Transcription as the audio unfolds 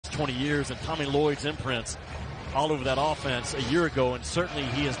20 years, and Tommy Lloyd's imprints all over that offense a year ago, and certainly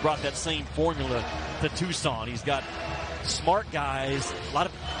he has brought that same formula to Tucson. He's got smart guys, a lot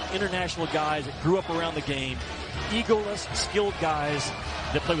of international guys that grew up around the game, egoless, skilled guys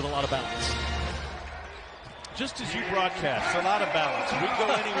that play with a lot of balance. Just as you broadcast, a lot of balance. We can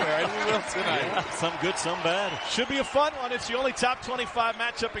go anywhere, and we will tonight. Yeah, some good, some bad. Should be a fun one. It's the only top 25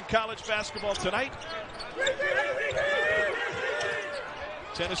 matchup in college basketball tonight.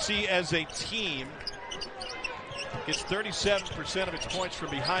 Tennessee as a team gets 37% of its points from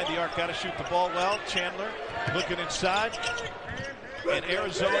behind the arc. Got to shoot the ball well. Chandler looking inside. And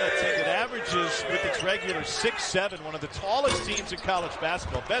Arizona, a team that averages with its regular 6'7", one of the tallest teams in college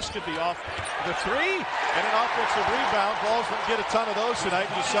basketball. Best could be off the three, and an offensive rebound. Balls won't get a ton of those tonight.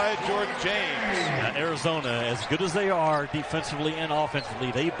 Josiah Jordan-James. Arizona, as good as they are defensively and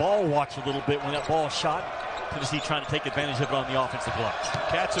offensively, they ball watch a little bit when that ball is shot. Tennessee trying to take advantage of it on the offensive glass.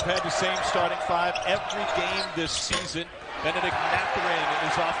 Cats have had the same starting five every game this season. Benedict Mathurin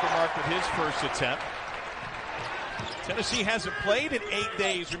is off the mark with his first attempt. Tennessee hasn't played in 8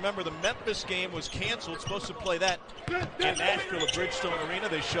 days. Remember, the Memphis game was canceled. Supposed to play that in Nashville at Bridgestone Arena.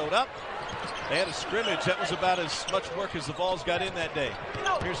 They showed up. They had a scrimmage. That was about as much work as the Vols got in that day.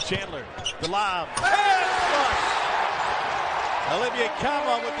 Here's Chandler. The lob. And flush. Olivier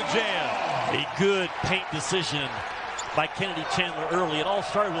Camon with the jam. A good paint decision by Kennedy Chandler early. It all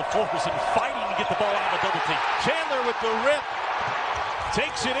started with Fulkerson fighting to get the ball out of a double team. Chandler with the rip.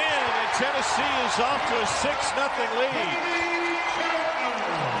 Takes it in, and Tennessee is off to a 6-0 lead.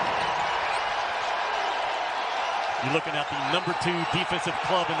 You're looking at the number 2 defensive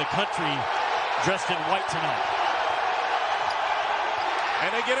club in the country dressed in white tonight.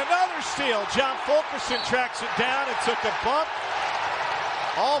 And they get another steal. John Fulkerson tracks it down and took a bump.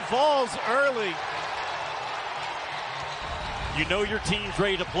 All Vols early. You know your team's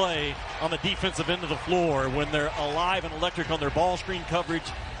ready to play on the defensive end of the floor when they're alive and electric on their ball screen coverage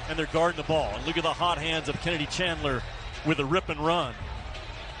and they're guarding the ball. And look at the hot hands of Kennedy Chandler with a rip and run.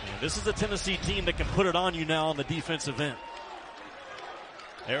 And this is a Tennessee team that can put it on you now on the defensive end.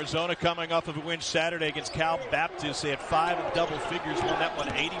 Arizona coming off of a win Saturday against Cal Baptist. They had 5 in double figures, won that one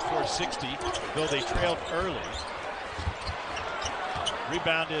 84-60, though they trailed early.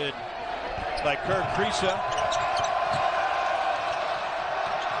 Rebounded by Kerr Kriisa.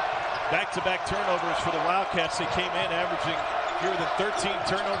 Back-to-back turnovers for the Wildcats. They came in averaging fewer than 13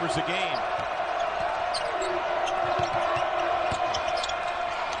 turnovers a game.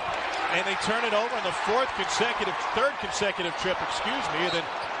 And they turn it over on the third consecutive trip, and then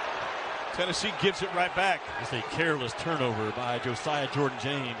Tennessee gives it right back. It's a careless turnover by Josiah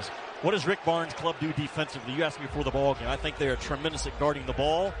Jordan-James. What does Rick Barnes' club do defensively? You asked me before the ball game. I think they are tremendous at guarding the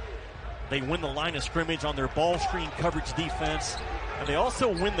ball. They win the line of scrimmage on their ball screen coverage defense. And they also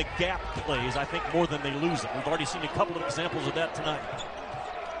win the gap plays, I think, more than they lose it. We've already seen a couple of examples of that tonight.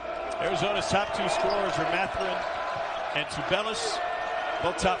 Arizona's top 2 scorers are Mathurin and Tubelis,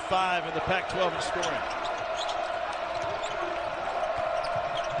 both top 5 in the Pac-12 in scoring.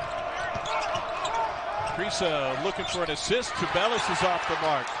 Kriisa looking for an assist. Tubelis is off the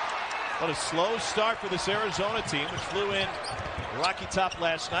mark. What a slow start for this Arizona team, which flew in Rocky Top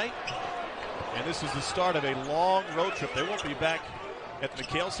last night. And this is the start of a long road trip. They won't be back at the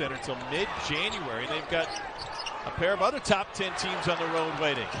McHale Center until mid-January. They've got a pair of other top 10 teams on the road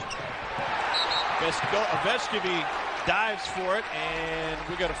waiting. Vescovi dives for it, and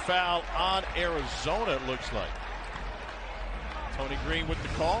we got a foul on Arizona, it looks like. Tony Green with the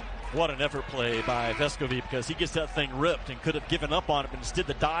call. What an effort play by Vescovi, because he gets that thing ripped and could have given up on it, but instead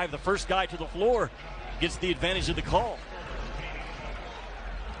the dive, the first guy to the floor, gets the advantage of the call.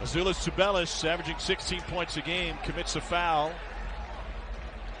 Azuolas Tubelis, averaging 16 points a game, commits a foul.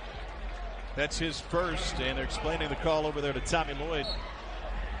 That's his first, and they're explaining the call over there to Tommy Lloyd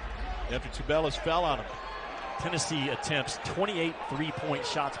after Tubelis fell on him. Tennessee attempts 28 three-point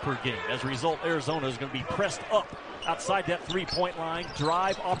shots per game. As a result, Arizona is going to be pressed up outside that three-point line.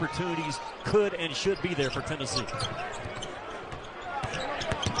 Drive opportunities could and should be there for Tennessee.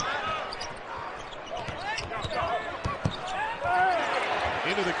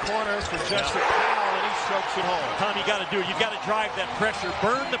 Into the corner for Justin Powell, and he strokes it home. Tom, you got to do it. You've got to drive that pressure.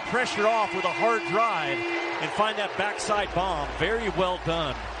 Burn the pressure off with a hard drive and find that backside bomb. Very well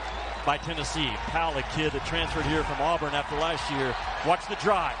done by Tennessee. Powell, a kid that transferred here from Auburn after last year. Watch the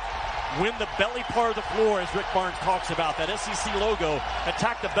drive. Win the belly part of the floor, as Rick Barnes talks about. That SEC logo.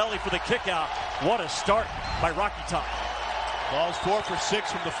 Attack the belly for the kick out. What a start by Rocky Top. Ball's 4 for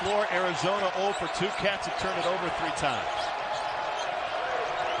 6 from the floor. Arizona 0 for 2. Cats have turned it over 3 times.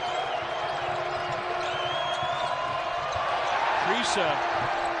 Kriisa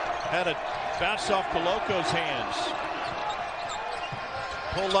Had a bounce off Coloco's hands.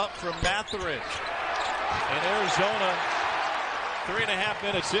 Pull up from Matherin. And Arizona, 3.5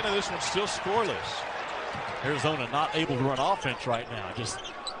 minutes into this one, still scoreless. Arizona not able to run offense right now. Just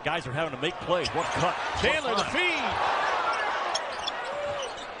guys are having to make plays. What cut? Chandler, the feed.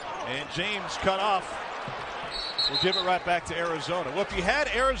 And James cut off. We'll give it right back to Arizona. Well, if you had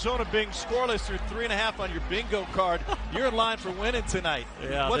Arizona being scoreless through 3.5 on your bingo card, you're in line for winning tonight.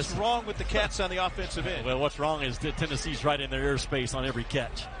 Yeah, what's wrong with the Cats on the offensive end? Well, what's wrong is that Tennessee's right in their airspace on every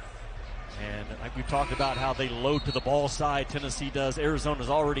catch. And like we've talked about how they load to the ball side, Tennessee does. Arizona's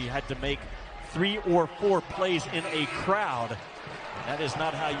already had to make 3 or 4 plays in a crowd. And that is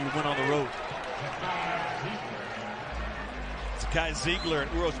not how you win on the road. It's Kai Ziegler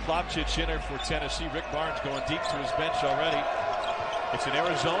and Uros Plavšić in for Tennessee. Rick Barnes going deep to his bench already. It's an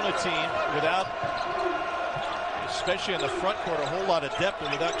Arizona team without, especially in the front court, a whole lot of depth,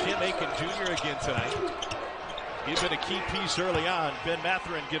 and without Kim Aiken Jr. again tonight. He's been a key piece early on. Ben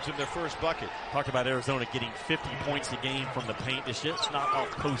Matherin gives him their first bucket. Talk about Arizona getting 50 points a game from the paint. It's just not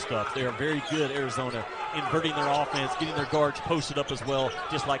off post up. They are very good, Arizona, inverting their offense, getting their guards posted up as well,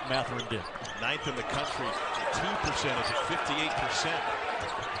 just like Matherin did. 9th in the country. 2% is at 58%.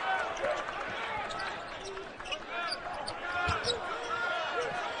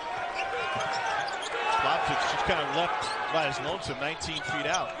 Plavšić just kind of left by his lonesome, 19 feet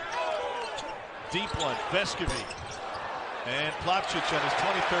out. Deep one, Vescovy. And Plavšić on his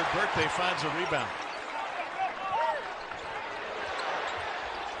 23rd birthday finds a rebound.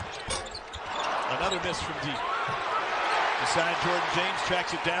 Another miss from deep. Inside, Jordan James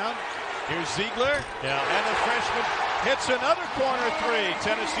tracks it down. Here's Ziegler. Yeah. And the freshman hits another corner 3.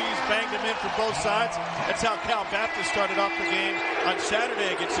 Tennessee's banged him in from both sides. That's how Cal Baptist started off the game on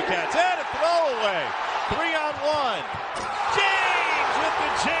Saturday against the Cats. And a throwaway. 3-on-1. James with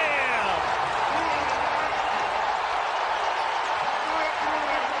the jam.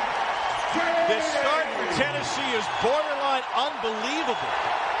 This start for Tennessee is borderline unbelievable.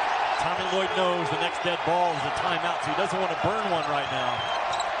 Tommy Lloyd knows the next dead ball is a timeout, so he doesn't want to burn one right now.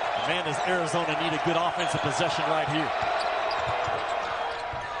 Man, does Arizona need a good offensive possession right here.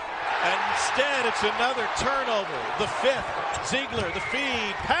 And instead, it's another turnover. The 5th. Ziegler, the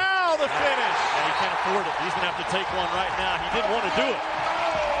feed. Powell, the finish. Yeah, he can't afford it. He's going to have to take one right now. He didn't want to do it.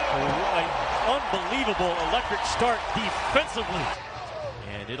 An unbelievable electric start defensively.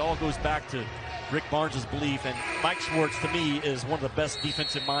 And it all goes back to Rick Barnes' belief, and Mike Schwartz, to me, is one of the best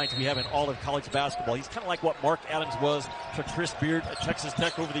defensive minds we have in all of college basketball. He's kind of like what Mark Adams was to Chris Beard at Texas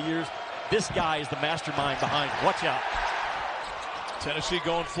Tech over the years. This guy is the mastermind behind. Watch out. Tennessee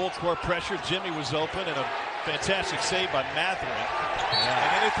going full court pressure. Jimmy was open, and a fantastic save by Matherin. Yeah.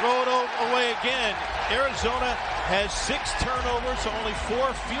 And then they throw it away again. Arizona has 6 turnovers, so only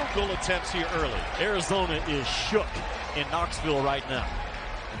 4 field goal attempts here early. Arizona is shook in Knoxville right now.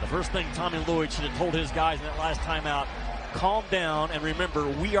 And the first thing Tommy Lloyd should have told his guys in that last timeout, calm down, and remember,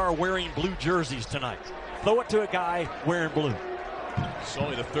 we are wearing blue jerseys tonight. Throw it to a guy wearing blue. It's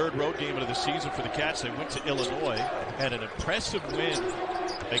only the 3rd road game of the season for the Cats. They went to Illinois, had an impressive win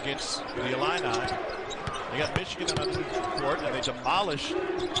against the Illini. They got Michigan on the court, and they demolished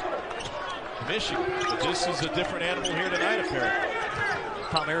Michigan. But this is a different animal here tonight, apparently.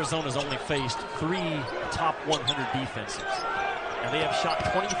 Tom, Arizona's only faced 3 top 100 defenses. And they have shot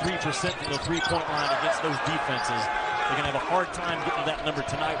 23% from the three-point line against those defenses. They're going to have a hard time getting to that number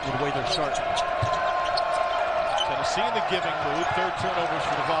tonight with the way they're starting. Tennessee in the giving mood. 3rd turnovers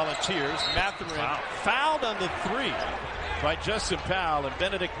for the Volunteers. Matherin fouled on the 3 by Justin Powell, and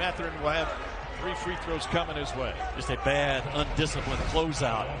Benedict Matherin will have 3 free throws coming his way. Just a bad, undisciplined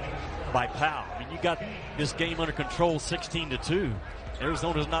closeout by Powell. I mean, you got this game under control, 16-2.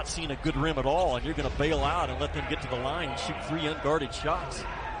 Arizona's not seen a good rim at all, and you're going to bail out and let them get to the line and shoot 3 unguarded shots.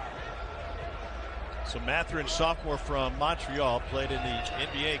 So Matherin, sophomore from Montreal, played in the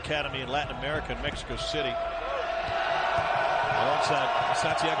NBA Academy in Latin America in Mexico City. Alongside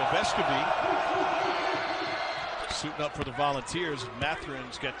Santiago Vescovy, suiting up for the Volunteers.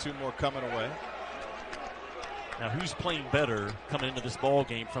 Matherin's got 2 more coming away. Now, who's playing better coming into this ball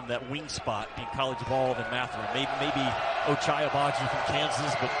game from that wing spot in college ball than Matherin? Maybe Ochai Agbaji from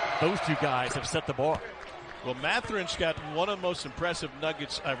Kansas, but those 2 guys have set the bar. Well, Matherin's got one of the most impressive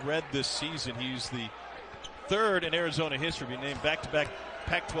nuggets I've read this season. He's the 3rd in Arizona history to be named back-to-back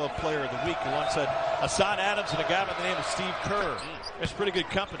Pac-12 Player of the Week alongside Hassan Adams and a guy by the name of Steve Kerr. That's pretty good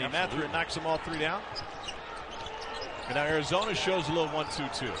company. Absolutely. Matherin knocks them all 3 down. And now Arizona shows a little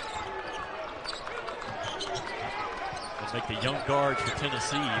 1-2-2. Make the young guards for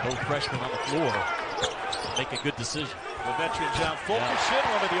Tennessee, both freshmen on the floor, make a good decision. The veteran John Fulkerson,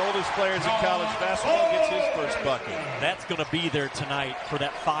 one of the oldest players in college basketball, gets his first bucket. That's going to be there tonight for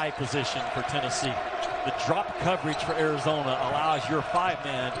that 5 position for Tennessee. The drop coverage for Arizona allows your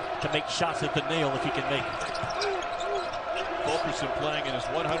 5-man to make shots at the nail if he can make it. Fulkerson playing in his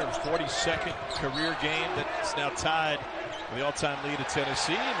 142nd career game. That's now tied for the all-time lead at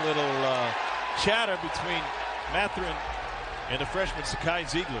Tennessee. And little chatter between Mathurin and the freshman Sakai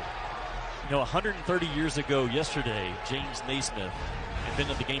Ziegler. You know, 130 years ago yesterday, James Naismith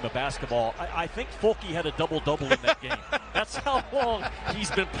invented the game of basketball. I think Fulke had a double-double in that game. That's how long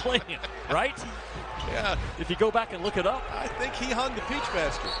he's been playing, right? Yeah. If you go back and look it up. I think he hung the peach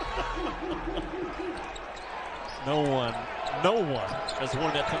basket. No one has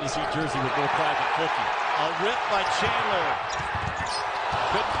worn that Tennessee jersey with more pride than Fulke. A rip by Chandler.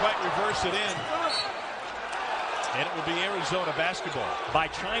 Couldn't quite reverse it in. And it will be Arizona basketball. By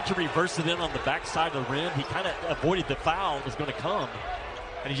trying to reverse it in on the backside of the rim, he kind of avoided the foul that was going to come.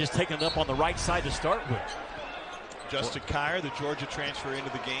 And he's just taking it up on the right side to start with. Justin Kier, the Georgia transfer into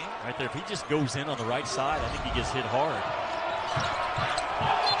the game. Right there, if he just goes in on the right side, I think he gets hit hard.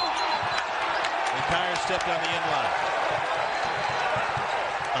 And Kier stepped on the end line.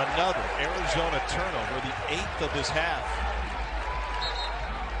 Another Arizona turnover, the 8th of this half.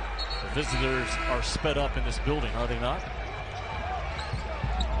 The visitors are sped up in this building, are they not?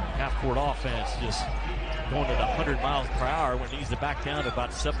 Half-court offense just going at 100 miles per hour when it needs to back down to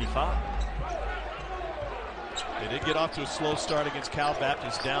about 75. They did get off to a slow start against Cal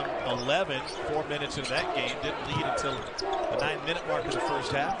Baptist, down 11, 4 minutes into that game. Didn't lead until the 9-minute mark of the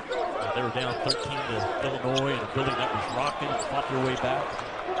first half. They were down 13 to Illinois in a building that was rocking and fought their way back.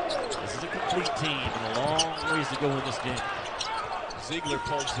 This is a complete team and a long ways to go in this game. Ziegler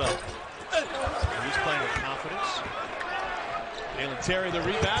pulls up. He's playing with confidence. Jalen Terry the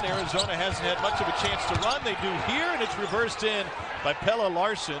rebound. Arizona hasn't had much of a chance to run. They do here, and it's reversed in by Pella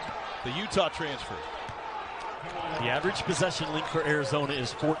Larson, the Utah transfer. The average possession length for Arizona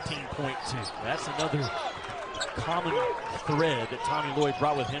is 14.2. That's another common thread that Tommy Lloyd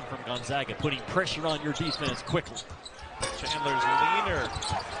brought with him from Gonzaga, putting pressure on your defense quickly. Chandler's leaner.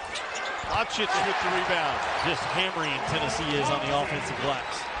 Locic with the rebound. Just hammering Tennessee is on the offensive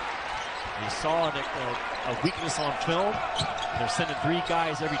glass. He saw a weakness on film. They're sending 3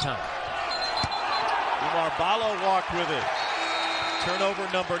 guys every time. Umar Ballo walked with it.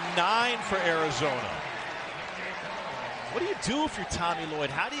 Turnover number 9 for Arizona. What do you do if you're Tommy Lloyd?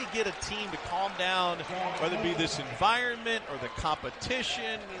 How do you get a team to calm down, whether it be this environment or the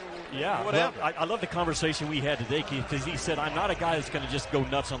competition, yeah, whatever? Well, I love the conversation we had today, Keith, because he said, I'm not a guy that's going to just go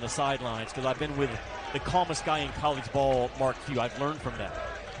nuts on the sidelines, because I've been with the calmest guy in college ball, Mark Few. I've learned from that.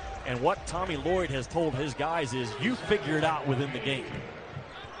 And what Tommy Lloyd has told his guys is, you figure it out within the game.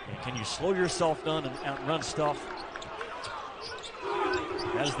 And can you slow yourself down and run stuff?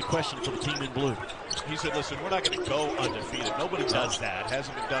 That is the question for the team in blue. He said, listen, we're not going to go undefeated. Nobody does that.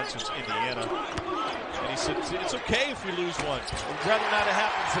 Hasn't been done since Indiana. And he said, it's okay if we lose one. We'd rather not have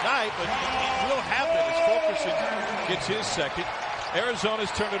happened tonight, but it will happen as Fulkerson gets his second.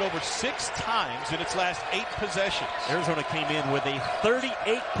 Arizona's turned it over 6 times in its last 8 possessions. Arizona came in with a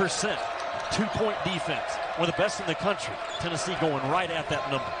 38% two-point defense. One of the best in the country. Tennessee going right at that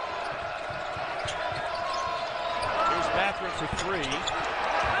number. Here's Mathurin for 3.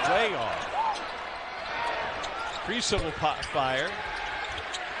 Way off. Creason will fire.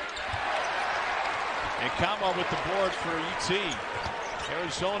 And Kama with the board for UT.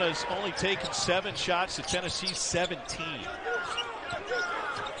 Arizona's only taken 7 shots to Tennessee's 17.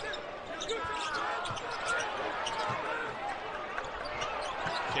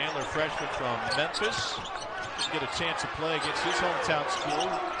 Chandler, freshman from Memphis, didn't get a chance to play against his hometown school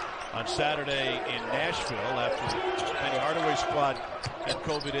on Saturday in Nashville after the Penny Hardaway squad had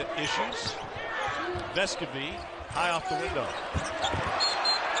COVID issues. Vescovy high off the window.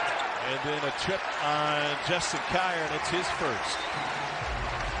 And then a trip on Justin Kier, and it's his first.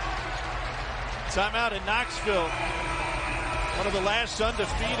 Timeout in Knoxville. One of the last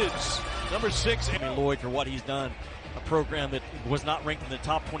undefeateds. Number 6. Tommy Lloyd for what he's done. A program that was not ranked in the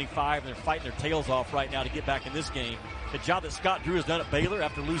top 25, and they're fighting their tails off right now to get back in this game. The job that Scott Drew has done at Baylor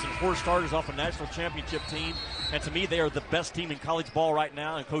after losing 4 starters off a national championship team. And to me, they are the best team in college ball right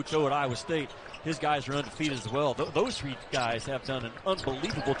now. And Coach O at Iowa State, his guys are undefeated as well. Those 3 guys have done an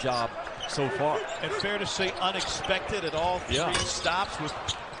unbelievable job so far. And fair to say unexpected at all 3 stops with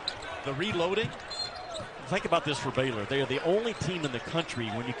the reloading. Think about this for Baylor. They are the only team in the country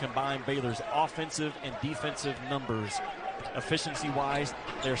when you combine Baylor's offensive and defensive numbers. Efficiency-wise,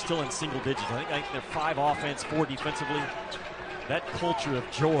 they're still in single digits. I think they're 5 offense, 4 defensively. That culture of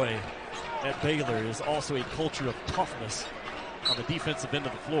joy at Baylor is also a culture of toughness on the defensive end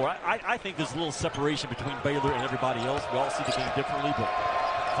of the floor. I think there's a little separation between Baylor and everybody else. We all see the game differently, but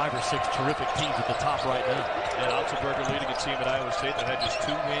 5 or 6 terrific teams at the top right now. And Otzelberger leading a team at Iowa State that had just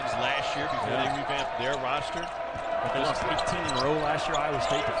 2 wins last year before they revamped their roster. But they lost 18 in a row last year, Iowa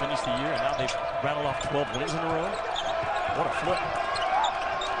State, to finish the year, and now they've rattled off 12 wins in a row. What a flip.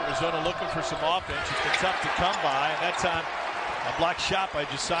 Arizona looking for some offense. It's been tough to come by, and that time a block shot by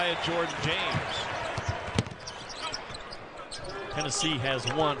Josiah Jordan-James. Tennessee has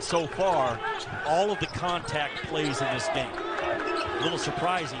won so far all of the contact plays in this game. A little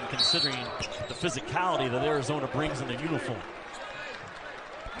surprising considering the physicality that Arizona brings in the uniform.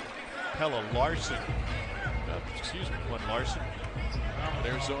 Pella Larson, Glenn Larson. But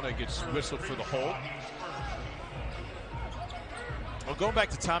Arizona gets whistled for the hold. Well, going back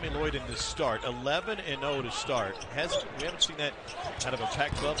to Tommy Lloyd in this start, 11-0 to start. We haven't seen that out of a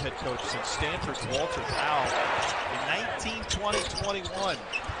Pac-12 head coach since Stanford's Walter Powell in 1920-21.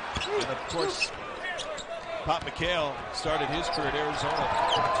 And of course, Pop McHale started his career at Arizona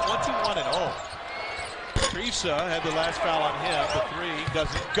 21-0. Krisa had the last foul on him. The 3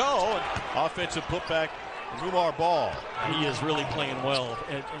 doesn't go. And offensive putback, Rumar Ball. He is really playing well.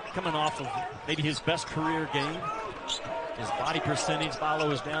 And coming off of maybe his best career game. His body percentage, Ballo,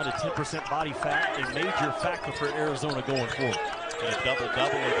 is down to 10% body fat, a major factor for Arizona going forward. And a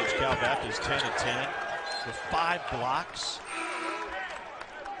double-double against Cal Baptist, 10-10 with 5 blocks.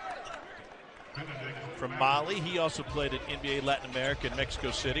 From Mali, he also played at NBA Latin America in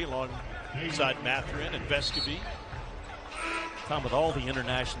Mexico City alongside Mathurin and Vescovy. Tom, with all the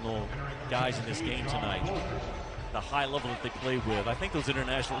international guys in this game tonight, the high level that they play with, I think those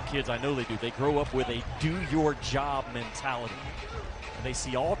international kids, I know they do, they grow up with a do-your-job mentality. And they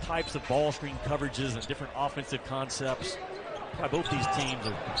see all types of ball screen coverages and different offensive concepts. Both these teams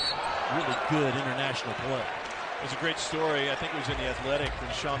are really good international play. It was a great story. I think it was in The Athletic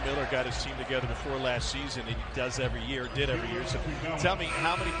when Sean Miller got his team together before last season, and he did every year. So tell me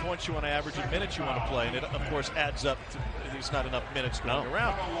how many points you want to average and minutes you want to play. And it, of course, adds up to there's not enough minutes going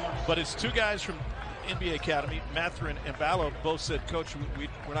around. But it's 2 guys from NBA Academy, Mathurin and Ballo, both said, Coach,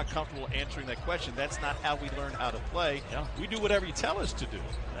 we're not comfortable answering that question. That's not how we learn how to play. Yeah. We do whatever you tell us to do.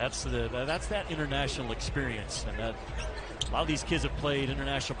 That's that international experience. And that a lot of these kids have played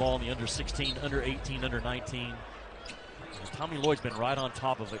international ball in the under 16, under 18, under 19. Tommy Lloyd's been right on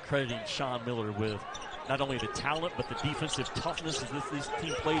top of it, crediting Sean Miller with not only the talent, but the defensive toughness that this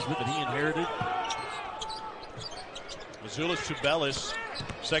team plays with that he inherited. Azuolas Tubelis,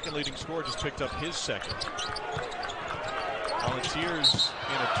 second leading scorer, just picked up his second. Volunteers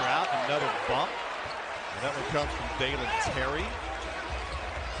in a drought, another bump. And that one comes from Dalen Terry.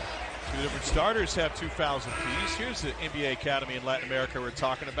 2 different starters have 2 fouls apiece. Here's the NBA Academy in Latin America we're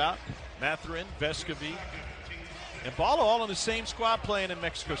talking about. Mathurin, Vescovy, and Ballo all in the same squad playing in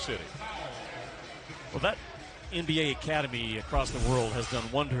Mexico City. Well, that NBA Academy across the world has done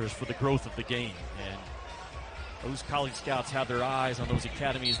wonders for the growth of the game. And those college scouts have their eyes on those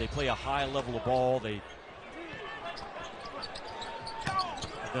academies. They play a high level of ball. They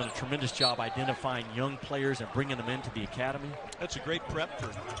have done a tremendous job identifying young players and bringing them into the academy. That's a great prep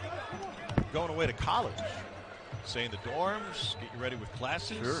for going away to college. Stay in the dorms, get you ready with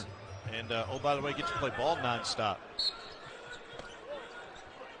classes. Sure. And, oh, by the way, get to play ball nonstop.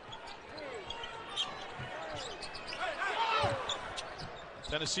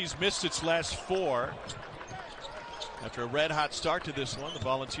 Tennessee's missed its last 4. After a red-hot start to this one, the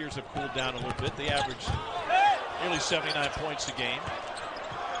Volunteers have cooled down a little bit. They average nearly 79 points a game.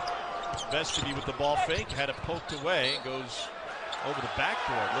 Vescovy with the ball fake, had it poked away, and goes over the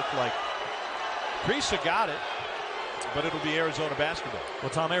backboard. Looked like Krisa got it, but it'll be Arizona basketball.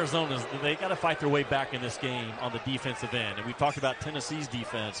 Well, Tom, they got to fight their way back in this game on the defensive end. And we talked about Tennessee's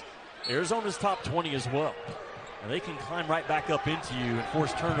defense. Arizona's top 20 as well. And they can climb right back up into you and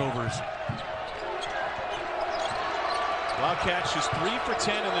force turnovers. Wildcats just 3 for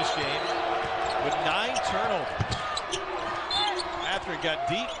 10 in this game with 9 turnovers. Mathurin got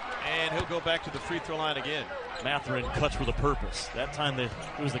deep, and he'll go back to the free throw line again. Mathurin cuts with a purpose. That time it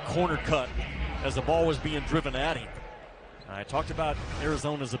was the corner cut as the ball was being driven at him. I talked about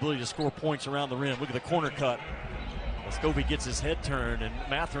Arizona's ability to score points around the rim. Look at the corner cut. Vescovy gets his head turned, and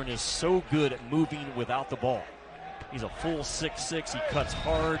Mathurin is so good at moving without the ball. He's a full 6'6". He cuts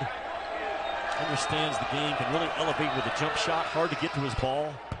hard, understands the game, can really elevate with a jump shot. Hard to get to his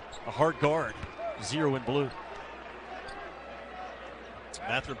ball. A hard guard. 0 in blue.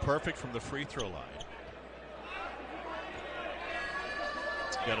 Mathurin perfect from the free throw line.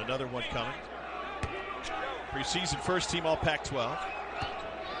 Got another one coming. Preseason first team all Pac-12.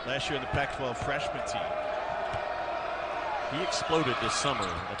 last year in the Pac-12 freshman team. He exploded this summer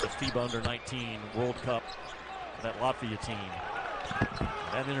at the FIBA Under-19 World Cup, that Latvia team.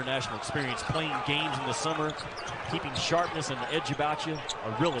 That international experience, playing games in the summer, keeping sharpness and edge about you,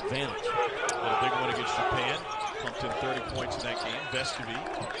 a real advantage. A big one against Japan. Pumped in 30 points in that game. Vestivy.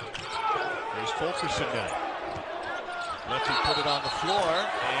 There's Fulkerson now. Lefty put it on the floor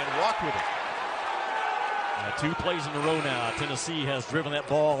and walked with it. 2 plays in a row now. Tennessee has driven that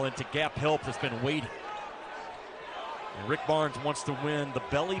ball into gap help that's been waiting. And Rick Barnes wants to win the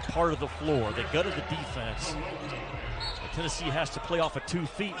belly part of the floor, the gut of the defense. So Tennessee has to play off of 2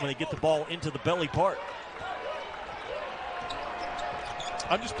 feet when they get the ball into the belly part.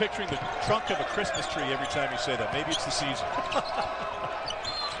 I'm just picturing the trunk of a Christmas tree every time you say that. Maybe it's the season.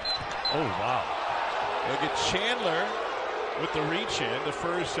 Oh, wow. They'll get Chandler with the reach in, the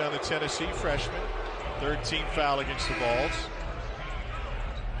first on the Tennessee freshman. 13th foul against the Vols.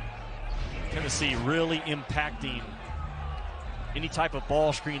 Tennessee really impacting any type of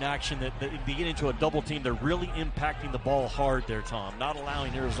ball screen action that they get into a double team. They're really impacting the ball hard there, Tom. Not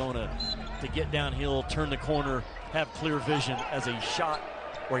allowing Arizona to get downhill, turn the corner, have clear vision as a shot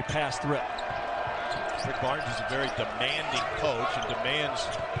or a pass threat. Rick Barnes is a very demanding coach and demands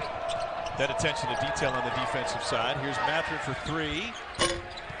that attention to detail on the defensive side. Here's Matherin for 3.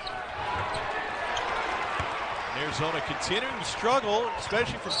 And Arizona continuing to struggle,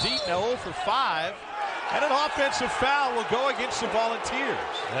 especially from deep, now 0 for 5. And an offensive foul will go against the Volunteers.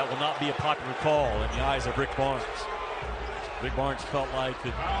 That will not be a popular call in the eyes of Rick Barnes. Rick Barnes felt like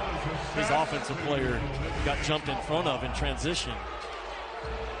that his offensive player got jumped in front of in transition.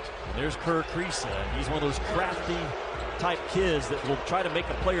 And there's Kerr Kriisa. He's one of those crafty type kids that will try to make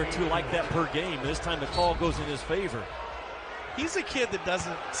a play or two like that per game. This time the call goes in his favor. He's a kid that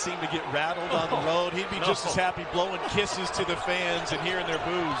doesn't seem to get rattled on the road. He'd be just as happy blowing kisses to the fans and hearing their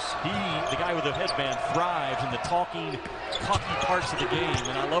boos. The guy with the headband, thrives in the talking, cocky parts of the game,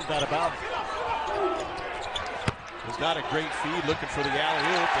 and I love that about him. He's got a great feed looking for the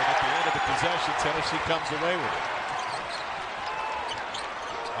alley-oop, and at the end of the possession, Tennessee comes away with it.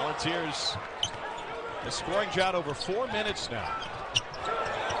 Volunteers, a scoring drought over 4 minutes now.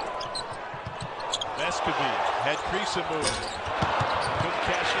 Vestivy had Kriisa moving. Couldn't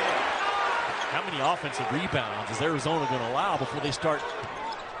cash in. How many offensive rebounds is Arizona going to allow before they start,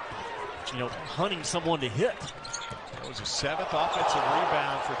 hunting someone to hit? That was a 7th offensive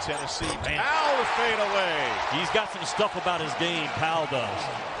rebound for Tennessee. Powell to fade away. He's got some stuff about his game, Powell does.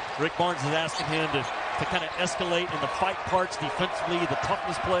 Rick Barnes is asking him to kind of escalate in the fight parts defensively, the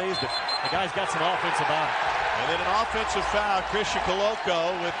toughness plays, but the guy's got some offense about him. And then an offensive foul, Christian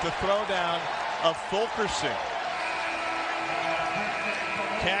Koloko with the throwdown of Fulkerson.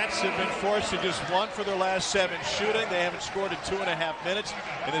 Cats have been forced to just 1 for their last 7 shooting. They haven't scored in 2.5 minutes,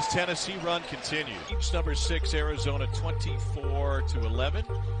 and this Tennessee run continues. Each number 6, Arizona 24-11.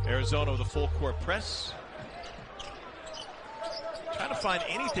 Arizona with a full court press. Trying to find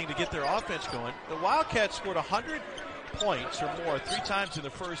anything to get their offense going. The Wildcats scored 100 points or more 3 times in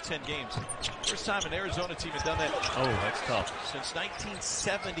the first 10 games. First time an Arizona team has done that. Oh, that's tough. Since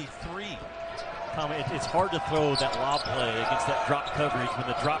 1973. Tom, it's hard to throw that lob play against that drop coverage when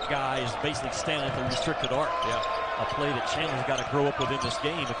the drop guy is basically standing at the restricted arc. Yeah. A play that Chandler's got to grow up with in this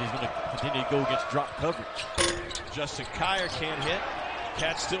game if he's going to continue to go against drop coverage. Justin Kier can't hit.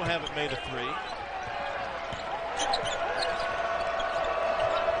 Cats still haven't made a 3.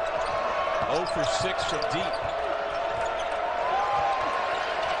 Oh for 6 from deep.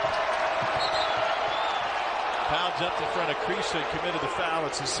 Powell jumped in front of Kriisa and committed the foul.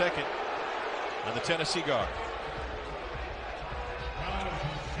 It's his second on the Tennessee guard.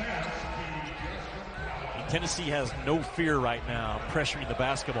 Tennessee has no fear right now pressuring the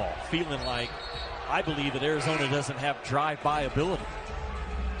basketball, feeling like, I believe that Arizona doesn't have drive-by ability.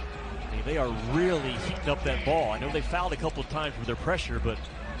 I mean, they are really heating up that ball. I know they fouled a couple of times with their pressure, but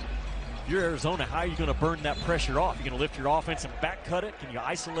if you're Arizona, how are you going to burn that pressure off? You're going to lift your offense and back cut it? Can you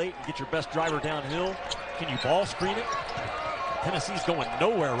isolate and get your best driver downhill? Can you ball screen it? Tennessee's going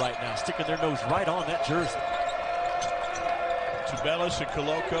nowhere right now, sticking their nose right on that jersey. Tubelis and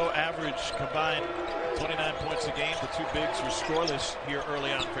Koloko average combined 29 points a game. The 2 bigs were scoreless here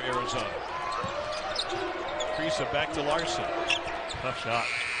early on for Arizona. Kriisa back to Larson. Tough shot.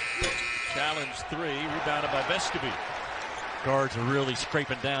 Challenge 3, rebounded by Vestivy. Guards are really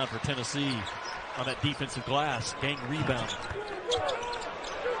scraping down for Tennessee on that defensive glass. Gang rebound.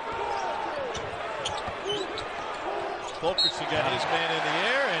 Fulkerson got his man in the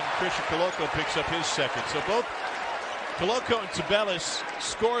air, and Christian Koloko picks up his second. So both Coloco and Tubelis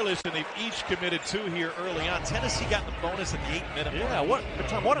scoreless, and they've each committed 2 here early on. Tennessee got the bonus at the 8-minute mark.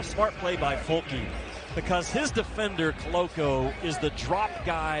 Yeah, what a smart play by Fulke, because his defender, Coloco, is the drop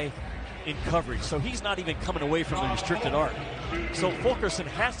guy in coverage, so he's not even coming away from the restricted arc. So Fulkerson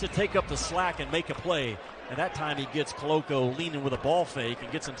has to take up the slack and make a play, and that time he gets Coloco leaning with a ball fake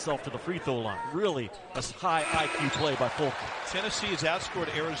and gets himself to the free throw line. Really a high IQ play by Fulker. Tennessee has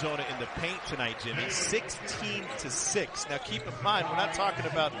outscored Arizona in the paint tonight, Jimmy, 16-6. Now keep in mind, we're not talking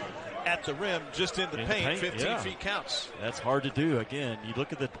about at the rim, just in the paint. 15 feet counts. That's hard to do. Again, you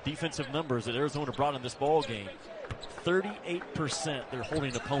look at the defensive numbers that Arizona brought in this ball game. 38% they're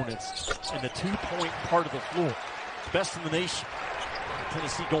holding opponents in the 2-point part of the floor. Best in the nation.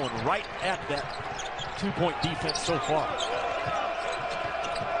 Tennessee going right at that 2-point defense so far.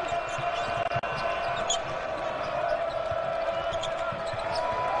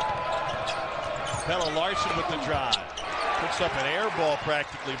 Pella Larson with the drive. Puts up an air ball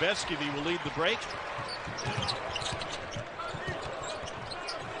practically. Vescovy will lead the break.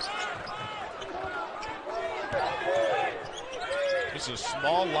 It's a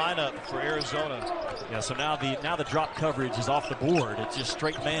small lineup for Arizona. Yeah, so now the drop coverage is off the board. It's just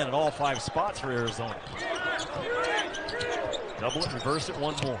straight man at all 5 spots for Arizona. Double it, reverse it,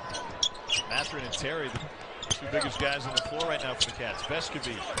 one more. Mathurin and Terry, the 2 biggest guys on the floor right now for the Cats.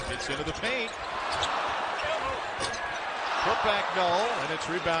 Vescovy gets into the paint. Put back no, and it's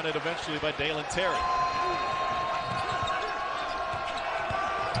rebounded eventually by Dalen Terry.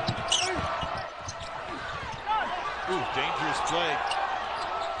 Ooh, dangerous play.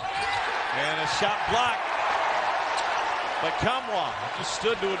 And a shot blocked by Kamwa. Just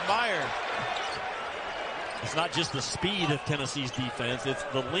stood to admire. It's not just the speed of Tennessee's defense, it's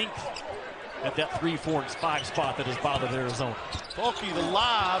the length at that 3, 4, and 5 spot that has bothered Arizona. Fulke, the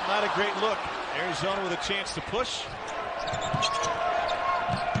lob, not a great look. Arizona with a chance to push.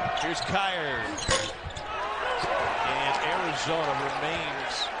 Here's Kyer. And Arizona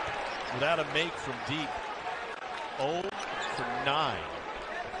remains without a make from deep. 0 for 9.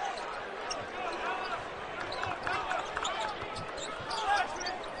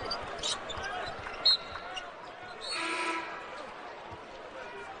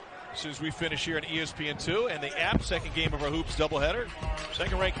 As we finish here on ESPN2 and the app, second game of our Hoops doubleheader.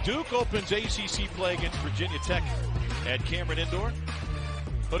 Second-ranked Duke opens ACC play against Virginia Tech at Cameron Indoor.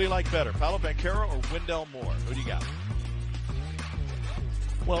 Who do you like better, Paolo Banchero or Wendell Moore? Who do you got?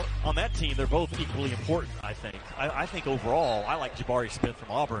 Well, on that team, they're both equally important, I think. I think overall, I like Jabari Smith from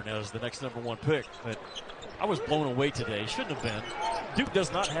Auburn as the next #1 pick, but I was blown away today. Shouldn't have been. Duke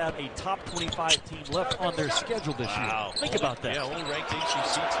does not have a top 25 team left on their schedule this year. Think about that. Yeah, only ranked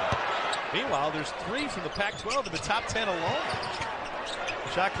ACC team. Meanwhile, there's 3 from the Pac-12 in the top 10 alone.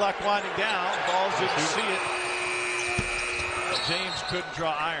 Shot clock winding down. Balls didn't see it. James couldn't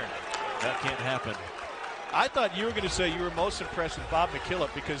draw iron. That can't happen. I thought you were going to say you were most impressed with Bob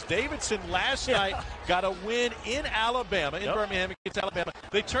McKillop because Davidson last night got a win in Alabama, in Birmingham against Alabama.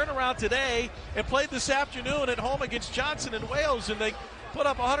 They turned around today and played this afternoon at home against Johnson in Wales, and they put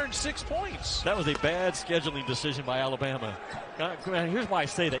up 106 points. That was a bad scheduling decision by Alabama. Here's why I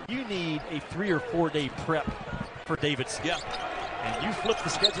say that. You need a 3 or 4 day prep for Davidson. Yeah. And you flip the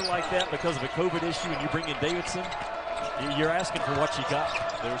schedule like that because of a COVID issue and you bring in Davidson, you're asking for what you got.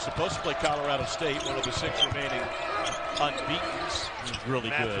 They were supposed to play Colorado State, one of the 6 remaining unbeatens. He's really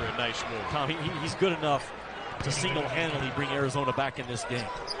good. A nice move. Tom, he's good enough to single-handedly bring Arizona back in this game.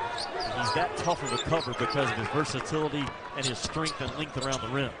 He's that tough of a cover because of his versatility and his strength and length around the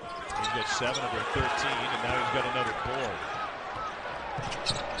rim. He's got 7 of their 13, and now he's got another board.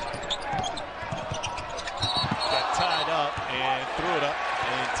 Got tied up and threw it up,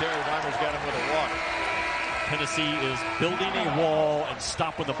 and Terry Weimer's got him with a walk. Tennessee is building a wall and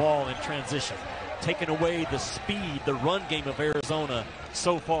stopping the ball in transition, taking away the speed, the run game of Arizona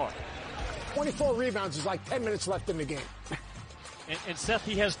so far. 24 rebounds is like 10 minutes left in the game. And Seth,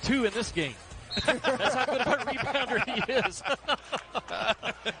 he has 2 in this game. That's how good of a rebounder he is.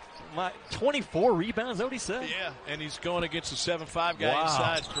 24 rebounds, is that what he said? Yeah, and he's going against a 7'5" guy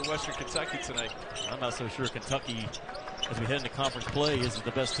inside for Western Kentucky tonight. I'm not so sure Kentucky, as we head into conference play, is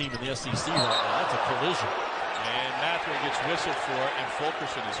the best team in the SEC right now. That's a collision. And Mathurin gets whistled for, and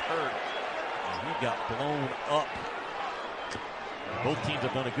Fulkerson is hurt. And he got blown up. Both teams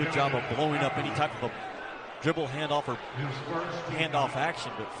have done a good job of blowing up any type of a dribble handoff or handoff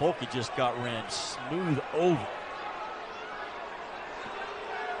action, but Fulke just got ran smooth over.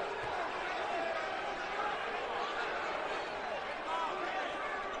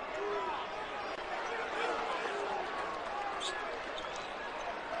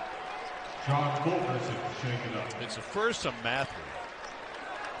 It's a first on Matthew.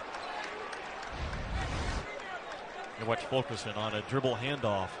 You watch Fulkerson on a dribble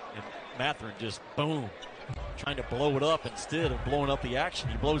handoff, and Mathurin just boom, trying to blow it up. Instead of blowing up the action,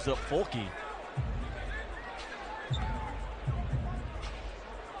 he blows up Fulke.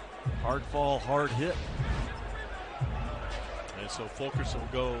 Hard fall, hard hit. And so Fulkerson will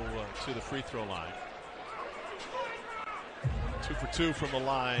go to the free throw line. 2 for 2 from the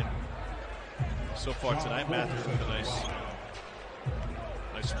line so far tonight. Mathurin with a nice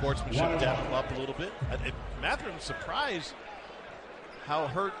sportsmanship, dap him up a little bit. Mathurin was surprised how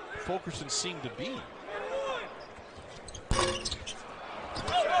hurt Fulkerson seemed to be.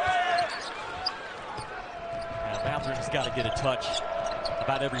 Yeah, Mathurin's got to get a touch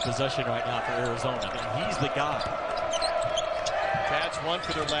about every possession right now for Arizona. I mean, he's the guy. Cats won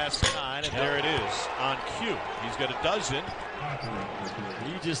for their last 9, and there it is on cue. He's got a dozen.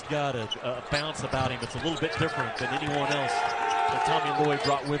 He just got a bounce about him. It's a little bit different than anyone else that Tommy Lloyd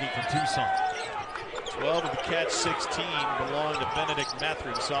brought with him from Tucson. 12 of the Cats' 16 belong to Benedict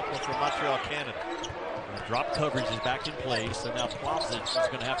Mathurin, sophomore from Montreal, Canada. Drop coverage is back in place, so now Plavsic is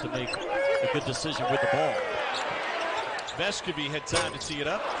going to have to make a good decision with the ball. Vescovy had time to tee it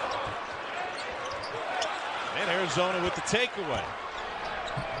up. And Arizona with the takeaway.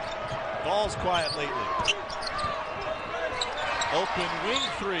 Ball's quiet lately. Open wing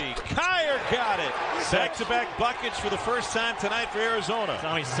three. Kyer got it. Back-to-back buckets for the first time tonight for Arizona.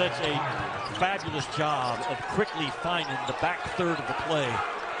 Tommy's such a fabulous job of quickly finding the back third of the play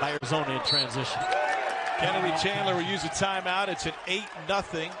by Arizona in transition. Kennedy Chandler will use a timeout. It's an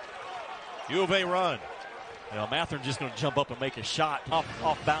 8-0 U of A run. Now Mathurin just going to jump up and make a shot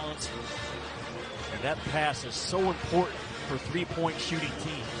off balance. And that pass is so important for three-point shooting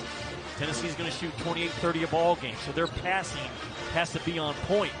teams. Tennessee's going to shoot 28-30 a ball game, so their passing has to be on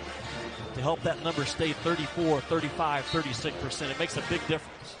point to help that number stay 34, 35, 36%. It makes a big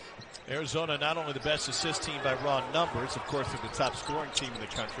difference. Arizona not only the best assist team by raw numbers, of course they're the top scoring team in the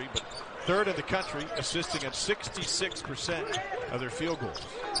country, but third in the country, assisting at 66% of their field goals.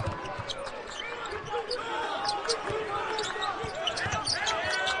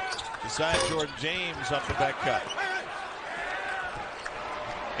 Beside Jordan James up the back cut.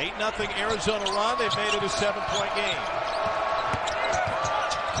 8-0 Arizona run. They've made it a 7-point game.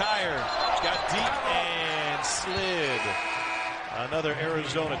 Kyer got deep and slid. Another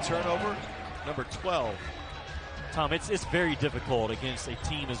Arizona turnover, number 12. Tom, it's very difficult against a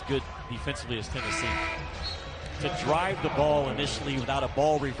team as good defensively as Tennessee to drive the ball initially without a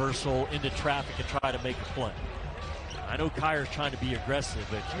ball reversal into traffic and try to make a play. I know Kyer's trying to be aggressive,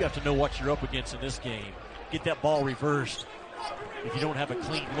 but you have to know what you're up against in this game. Get that ball reversed if you don't have a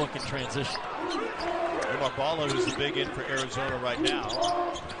clean look in transition. Marballo is the big in for Arizona right now.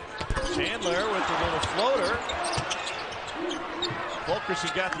 Chandler with the little floater. Fulkerson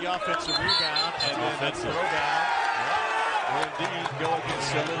got the offensive rebound, and then that throwdown will indeed go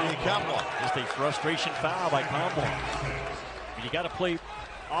against Lily Kamwa. Just a frustration foul by Kamwa. You got to play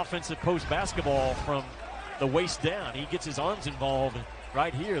offensive post basketball from the waist down. He gets his arms involved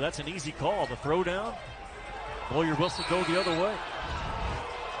right here. That's an easy call. The throwdown, blow your whistle, go the other way.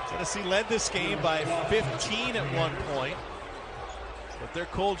 Tennessee led this game by 15 at one point, but their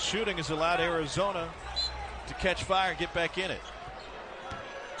cold shooting has allowed Arizona to catch fire and get back in it.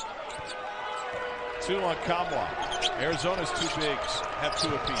 2 on Kamwa. Arizona's two bigs have 2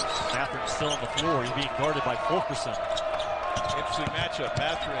 apiece. Mathurin's still on the floor. He's being guarded by Fulkerson. Interesting matchup.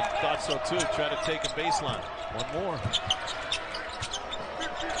 Mathurin thought so too. Trying to take a baseline. One more.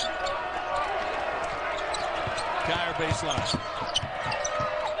 Kyer baseline.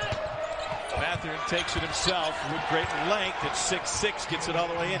 Mathurin takes it himself with great length at 6'6", gets it all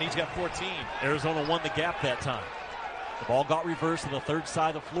the way in. He's got 14. Arizona won the gap that time. The ball got reversed to the third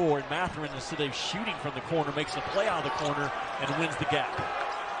side of the floor, and Mathurin, instead of shooting from the corner, makes a play out of the corner and wins the gap.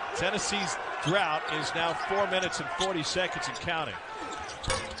 Tennessee's drought is now 4 minutes and 40 seconds and counting.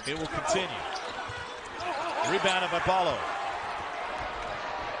 It will continue. Rebounded by Ballo.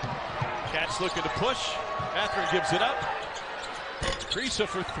 Cats looking to push. Mathurin gives it up. Krisa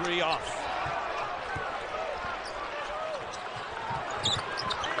for 3 off.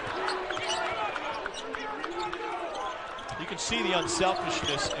 You can see the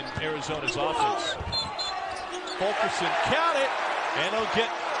unselfishness in Arizona's offense. Fulkerson count it, and he'll get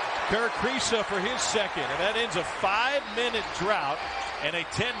Kirk Krisa for his second. And that ends a 5-minute drought and a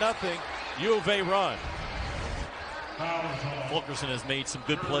 10-0 U of A run. Fulkerson has made some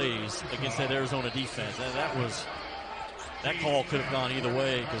good plays against that Arizona defense. And that call could have gone either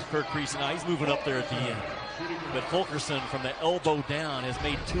way because Kirk Krisa, now he's moving up there at the end. But Fulkerson, from the elbow down, has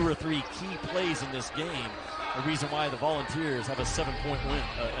made 2 or 3 key plays in this game. The reason why the Volunteers have a 7-point win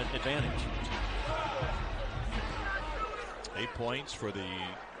advantage. 8 points for the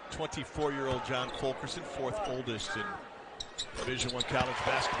 24-year-old John Fulkerson, 4th oldest in Division I college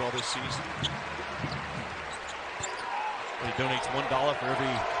basketball this season. He donates $1 for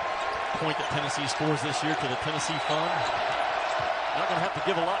every point that Tennessee scores this year to the Tennessee Fund. Not going to have to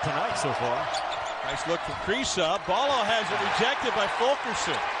give a lot tonight so far. Nice look from Krisa. Ballo has it rejected by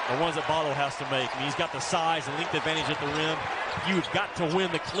Fulkerson. The ones that Ballo has to make. I mean, he's got the size and length advantage at the rim. You've got to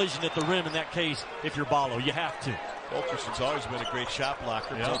win the collision at the rim in that case if you're Ballo. You have to. Fulkerson's always been a great shot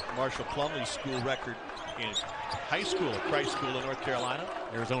blocker. Broke Marshall Plumlee's school record in high school at Christ School in North Carolina.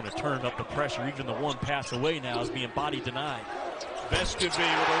 Arizona turned up the pressure. Even the one pass away now is being body denied. Vescovy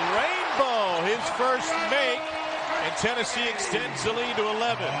with a rainbow. His first make. And Tennessee extends the lead to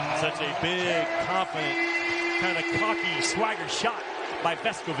 11. Such a big, confident, kind of cocky, swagger shot by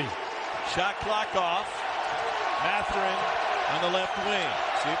Vescovy. Shot clock off. Matherin on the left wing.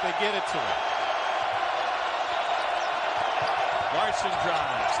 See if they get it to him. Larson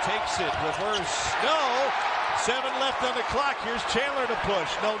drives, takes it, reverse. No. 7 left on the clock. Here's Chandler to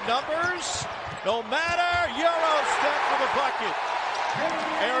push. No numbers. No matter. Euro step for the bucket.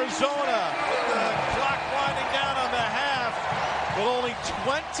 Arizona with the clock winding down on the half with only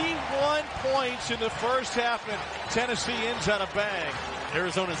 21 points in the first half, and Tennessee ends on a bang.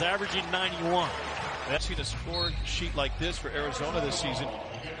 Arizona's averaging 91. I've seen a score sheet like this for Arizona this season.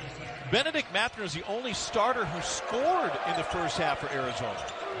 Benedict Matherin is the only starter who scored in the first half for Arizona.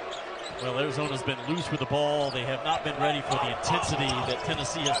 Well, Arizona's been loose with the ball. They have not been ready for the intensity that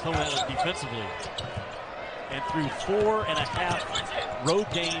Tennessee has thrown at them defensively. And through 4.5 road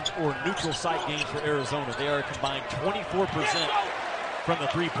games or neutral site games for Arizona, they are a combined 24% from the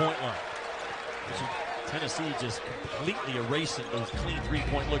three-point line. Tennessee just completely erasing those clean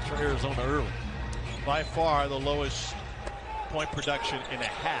three-point looks for Arizona early. By far the lowest point production in a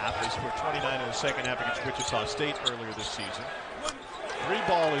half is for 29 in the second half against Wichita State earlier this season. 3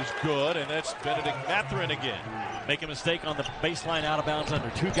 ball is good, and that's Benedict Matherin again. Make a mistake on the baseline out of bounds under.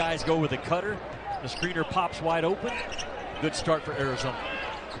 2 guys go with a cutter. The screener pops wide open. Good start for Arizona.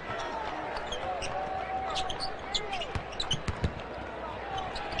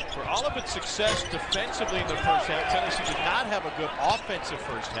 For all of its success defensively in the first half, Tennessee did not have a good offensive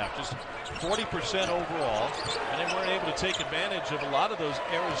first half, just 40% overall, and they weren't able to take advantage of a lot of those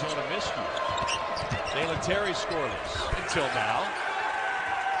Arizona miscues. Dalen Terry scoreless until now.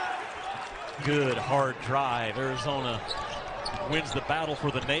 Good hard drive. Arizona wins the battle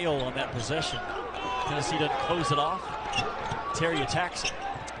for the nail on that possession. Tennessee doesn't close it off. Terry attacks it.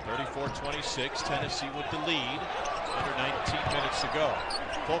 34-26, Tennessee with the lead. Under 19 minutes to go.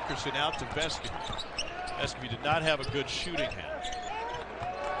 Fulkerson out to Vescovy. Vescovy did not have a good shooting half.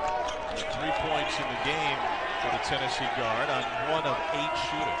 3 points in the game for the Tennessee guard on 1 of 8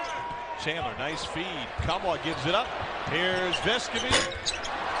 shooting. Chandler, nice feed. Kamwa gives it up. Here's Vescovy.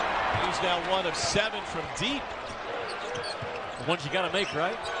 He's now 1 of 7 from deep. The ones you got to make,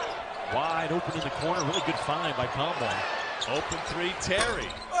 right? Wide open in the corner. Really good find by Kamwa. Open 3, Terry.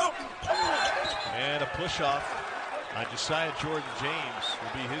 And a push-off on Josiah Jordan-James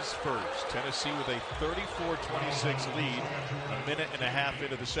will be his first. Tennessee with a 34-26 lead, a minute and a half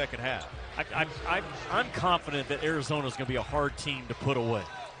into the second half. I'm confident that Arizona is going to be a hard team to put away.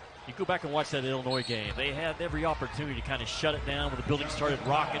 You go back and watch that Illinois game. They had every opportunity to kind of shut it down when the building started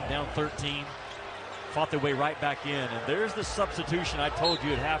rocking, down 13. Fought their way right back in. And there's the substitution I told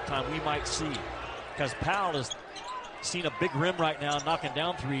you at halftime we might see. Because Powell has seen a big rim right now, knocking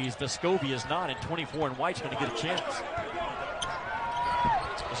down threes. Vescovy is not, and 24, and White's going to get a chance.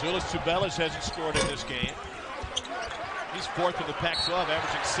 Azuolas Tubelis hasn't scored in this game. He's 4th in the Pac-12,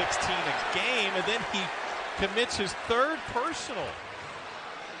 averaging 16 a game, and then he commits his 3rd personal.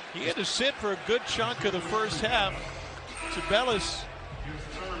 He had to sit for a good chunk of the first half. Tubelis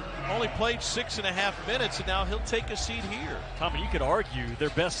only played 6.5 minutes, and now he'll take a seat here. Tommy, you could argue their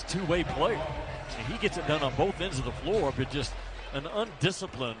best two-way player. And he gets it done on both ends of the floor, but just an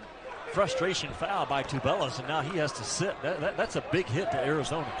undisciplined frustration foul by Tubelis, and now he has to sit. That's a big hit to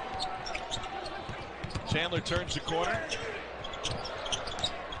Arizona. Chandler turns the corner.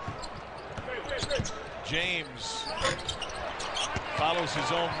 James follows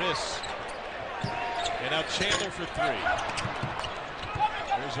his own miss. And now Chandler for 3.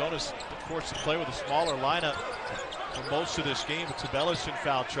 Arizona's forced to play with a smaller lineup for most of this game, with Tubelis in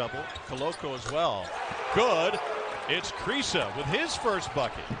foul trouble. Koloko as well. Good. It's Krisa with his first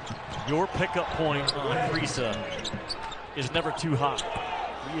bucket. Your pickup point on Krisa is never too high.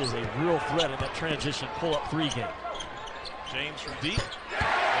 He is a real threat in that transition pull-up 3 game. James from deep,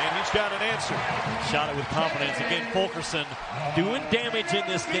 and he's got an answer. Shot it with confidence. Again, Fulkerson doing damage in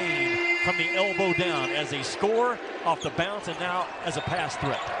this game from the elbow down as a score off the bounce and now as a pass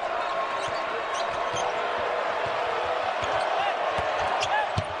threat.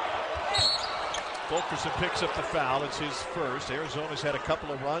 Fulkerson picks up the foul. It's his first. Arizona's had a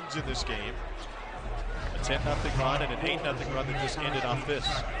couple of runs in this game. A 10-0 run and an 8-0 run that just ended off this.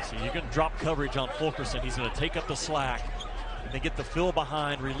 So you're going to drop coverage on Fulkerson. He's going to take up the slack. And they get the fill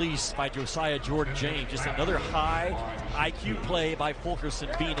behind release by Josiah Jordan-James. Just another high IQ play by Fulkerson,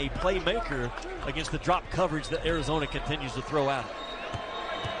 being a playmaker against the drop coverage that Arizona continues to throw at him.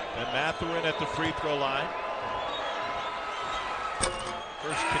 And Mathurin at the free throw line.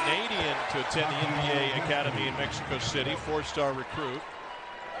 First Canadian to attend the NBA Academy in Mexico City, 4-star recruit.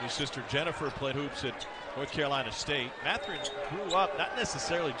 His sister Jennifer played hoops at North Carolina State. Mathurin grew up not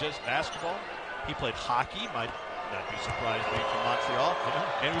necessarily just basketball. He played hockey, might not be surprised being from Montreal.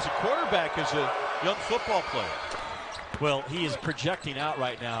 And he was a quarterback as a young football player. Well, he is projecting out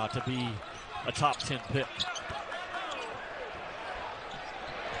right now to be a top 10 pick.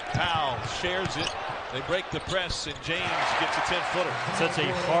 Powell shares it. They break the press, and James gets a 10-footer. Such a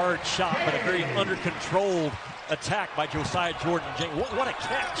hard shot, but a very under-controlled attack by Josiah Jordan-James. What a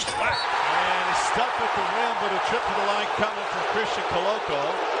catch. Wow. And he's stuck with the rim, but a trip to the line coming from Christian Coloco.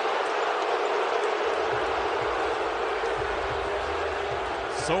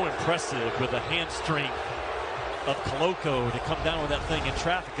 So impressive with the hand strength of Coloco to come down with that thing in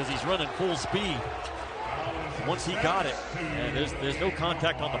traffic because he's running full speed. Once he got it, and there's no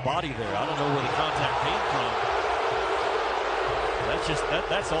contact on the body there. I don't know where the contact came from. That's just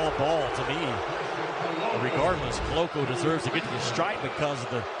that's all ball to me. Regardless, Coloco deserves to get to the stripe because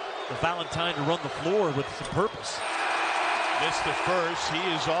of the Valentine to run the floor with some purpose. Missed the first. He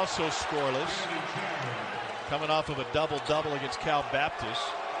is also scoreless. Coming off of a double-double against Cal Baptist.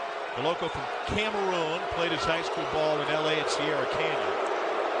 Coloco from Cameroon played his high school ball in LA at Sierra Canyon.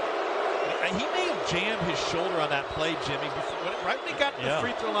 He may have jammed his shoulder on that play, Jimmy. Right when he got to the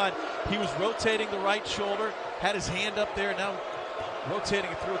free throw line, he was rotating the right shoulder, had his hand up there, now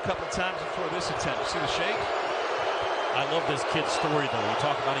rotating it through a couple of times before this attempt. You see the shake? I love this kid's story, though. You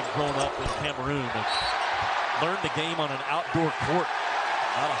talk about him growing up in Cameroon and learned the game on an outdoor court.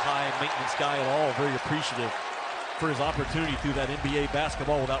 Not a high-maintenance guy at all. Very appreciative for his opportunity through that NBA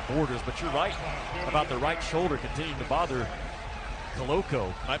basketball without borders. But you're right about the right shoulder continuing to bother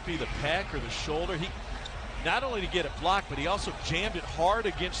Coloco. Might be the pec or the shoulder. He not only to get it blocked, but he also jammed it hard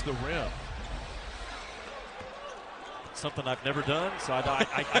against the rim. Something I've never done, so I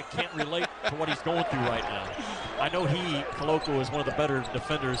can't relate to what he's going through right now. I know Coloco, is one of the better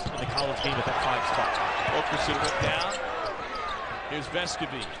defenders in the college game at that 5 spot. Fulkerson went down. Here's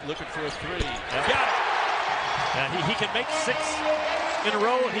Vescovi looking for a three. And got it. And he can make 6 in a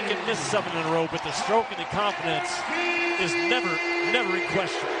row, and he can miss 7 in a row, but the stroke and the confidence is never in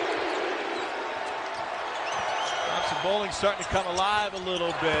question. Thompson Bowling starting to come alive a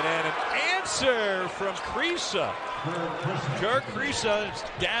little bit, and an answer from Krisa. Kerr Krisa, his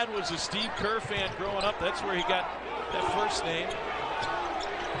dad was a Steve Kerr fan growing up. That's where he got that first name.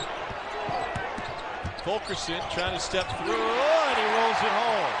 Fulkerson trying to step through, and he rolls it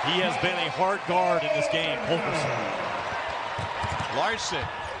home. He has been a hard guard in this game, Fulkerson. Larson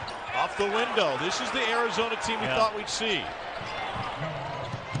off the window. This is the Arizona team we thought we'd see.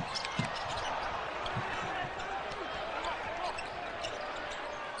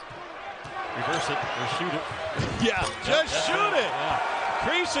 Reverse it or shoot it. Yeah, just shoot it.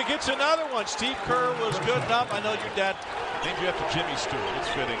 Krisa gets another one. Steve Kerr was good enough. I know your dad named you after Jimmy Stewart. It's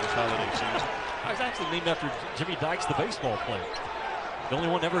fitting this holiday season. I was actually named after Jimmy Dykes, the baseball player. The only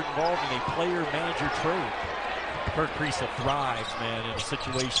one ever involved in a player-manager trade. Kirk Krisa thrives, man, in a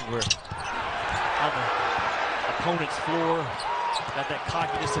situation where on the opponent's floor, got that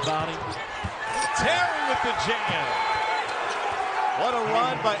cockiness about him. Terry with the jam. What a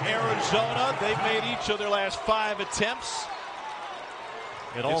run by Arizona. They've made each of their last 5 attempts.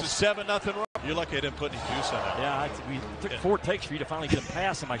 It's a 7-0 run. You're lucky I didn't put any juice on that. Yeah, we took 4 takes for you to finally get a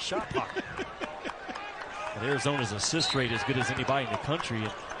pass in my shot pocket. And Arizona's assist rate is good as anybody in the country.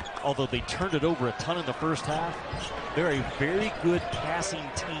 And although they turned it over a ton in the first half, they're a very good passing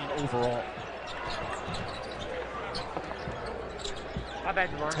team overall.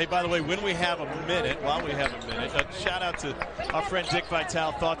 Hey, by the way, while we have a minute, shout out to our friend Dick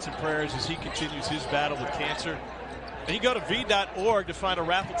Vitale, thoughts and prayers as he continues his battle with cancer. And you go to v.org to find a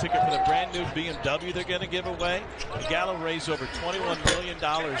raffle ticket for the brand new BMW they're going to give away. The Gallo raised over $21 million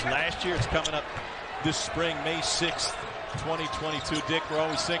last year. It's coming up this spring, May 6th, 2022. Dick, we're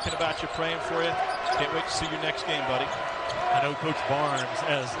always thinking about you, praying for you. Can't wait to see your next game, buddy. I know Coach Barnes,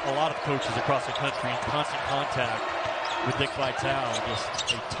 as a lot of coaches across the country, in constant contact with Dick Vitale.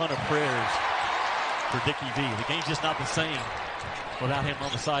 Just a ton of prayers for Dickie V. The game's just not the same without him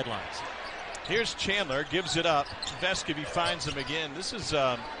on the sidelines. Here's Chandler, gives it up. Vescovy finds him again. This is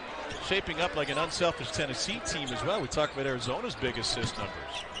shaping up like an unselfish Tennessee team as well. We talked about Arizona's big assist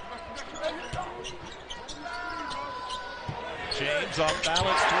numbers. James off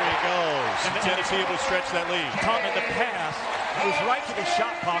balance, three goes. And Tennessee able to stretch that lead. Tom, in the pass, it was right to the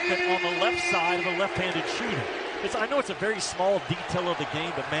shot pocket on the left side of a left-handed shooter. I know it's a very small detail of the game,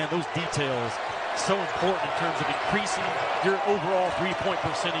 but man, those details so important in terms of increasing your overall three-point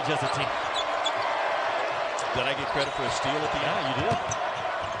percentage as a team. Did I get credit for a steal at the end? Yeah, you did.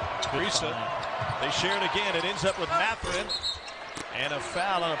 Risa, they share it again. It ends up with Matherin. And a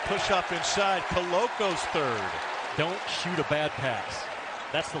foul on a push-off inside. Coloco's third. Don't shoot a bad pass.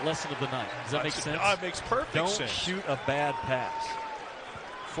 That's the lesson of the night. Does that make sense? It makes perfect sense. Don't shoot a bad pass.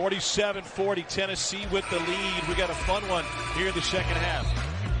 47-40, Tennessee with the lead. We got a fun one here in the second half.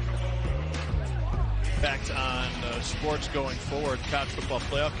 Fact on sports going forward, College Football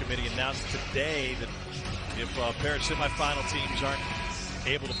Playoff Committee announced today that if pair of semifinal teams aren't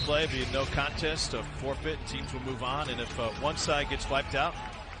able to play via no contest, a forfeit, teams will move on. And if one side gets wiped out,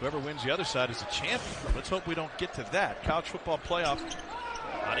 whoever wins the other side is the champion. Let's hope we don't get to that. College Football Playoff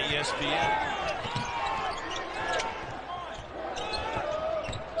on ESPN.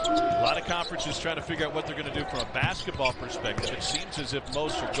 A lot of conferences trying to figure out what they're going to do from a basketball perspective. It seems as if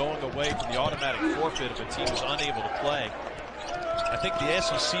most are going away from the automatic forfeit if a team is unable to play. I think the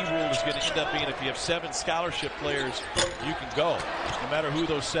SEC rule is going to end up being if you have 7 scholarship players, you can go, no matter who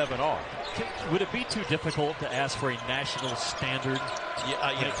those 7 are. Would it be too difficult to ask for a national standard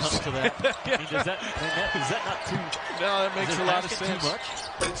when it comes to that? Yeah. I mean, is that not too? No, that makes a lot of sense. Too much?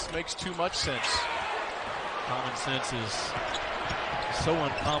 It makes too much sense. Common sense is so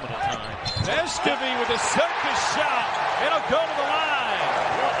uncommon at times. Vescovy with a circus shot. It'll go to the line.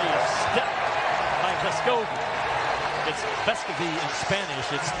 What a step by Vescovy. It's Vescovy in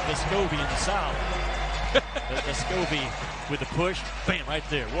Spanish. It's Vescovy in the South. Vescovy with the push. Bam, right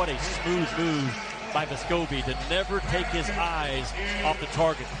there. What a smooth move by Vescovy to never take his eyes off the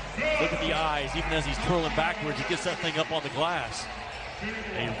target. Look at the eyes. Even as he's twirling backwards, he gets that thing up on the glass.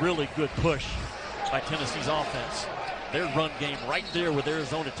 A really good push by Tennessee's offense. Their run game right there with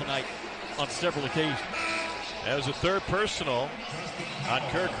Arizona tonight on several occasions. That was a third personal on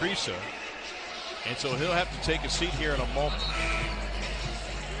Kirk Risa. And so he'll have to take a seat here in a moment.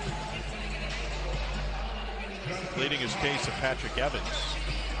 Pleading his case of Patrick Evans.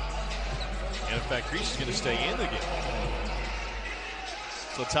 And in fact, Reese is going to stay in the game.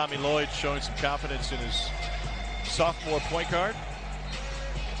 So Tommy Lloyd showing some confidence in his sophomore point guard.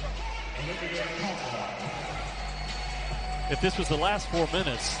 If this was the last 4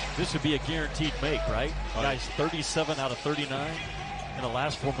 minutes, this would be a guaranteed make, right? Oh. Guys, 37 out of 39 in the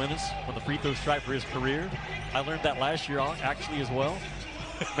last 4 minutes on the free throw strike for his career. I learned that last year actually as well.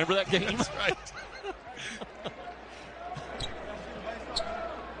 Remember that game? That's right.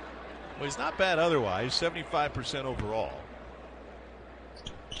 Well, he's not bad otherwise. 75% overall.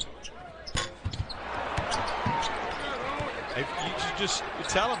 If you just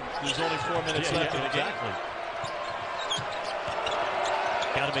tell him there's only 4 minutes left in the game. Exactly.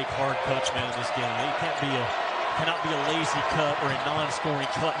 Got to make hard cuts, man, in this game. It cannot be a lazy cut or a non-scoring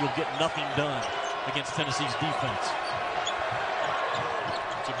cut. You'll get nothing done against Tennessee's defense.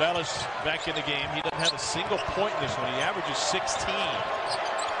 Sabalas back in the game. He doesn't have a single point in this one. He averages 16.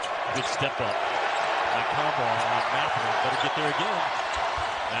 Good step up. My combo on Matherin. Better get there again.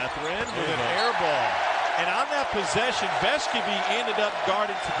 Matherin with an air ball. And on that possession, Vescovy ended up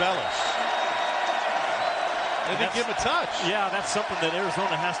guarding Sabalas. They didn't give him a touch. Yeah, that's something that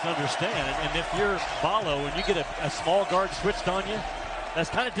Arizona has to understand. And if you're Ballo and you get a small guard switched on you, that's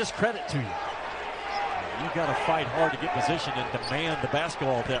kind of discredit to you. You've got to fight hard to get position and demand the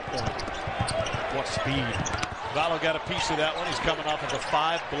basketball at that point. What speed. Ballo got a piece of that one. He's coming off of a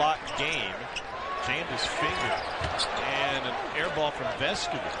 5-block game. Jammed his finger. And an air ball from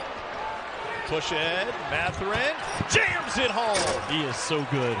Vescovy. Push ahead. Matherin jams it home. He is so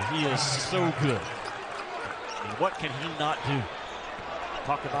good. He is so good. And what can he not do?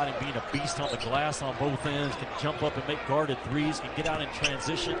 Talk about him being a beast on the glass on both ends. Can jump up and make guarded threes. Can get out in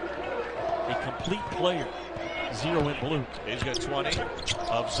transition. A complete player. 0 in blue. He's got 20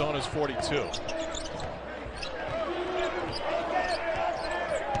 of Zona's 42.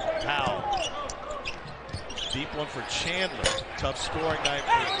 Powell. Deep one for Chandler. Tough scoring night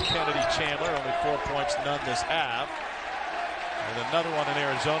for Kennedy Chandler. Only 4 points, none this half. And another one in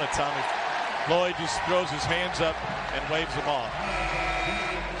Arizona. Tommy Lloyd just throws his hands up and waves them off.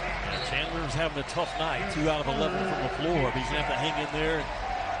 Yeah, Chandler's having a tough night. 2 out of 11 from the floor. But he's going to have to hang in there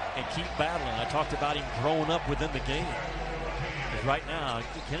and keep battling. I talked about him growing up within the game. Because right now,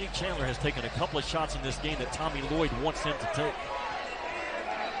 Kenny Chandler has taken a couple of shots in this game that Tommy Lloyd wants him to take.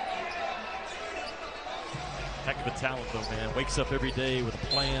 Heck of a talent, though, man. Wakes up every day with a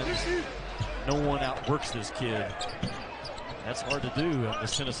plan. No one outworks this kid. That's hard to do in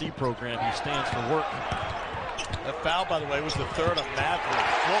this Tennessee program. He stands for work. That foul, by the way, was the third on Maverick.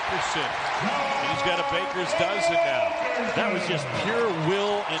 Fulkerson. He's got a baker's dozen now. That was just pure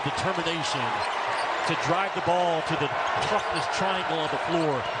will and determination to drive the ball to the toughest triangle on the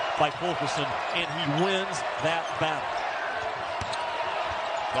floor by Fulkerson, and he wins that battle.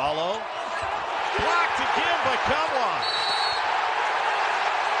 Follow. Blocked again by Kamwa.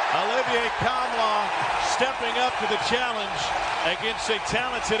 Olivier Kamwa stepping up to the challenge against a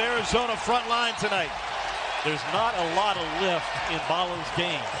talented Arizona front line tonight. There's not a lot of lift in Ballo's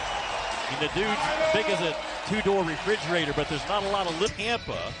game. I mean, the dude's big as a 2-door refrigerator, but there's not a lot of lift.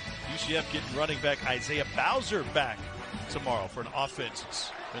 Tampa, UCF getting running back Isaiah Bowser back tomorrow for an offense.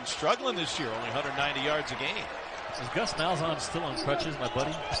 It's been struggling this year, only 190 yards a game. Is Gus Malzahn still on crutches, my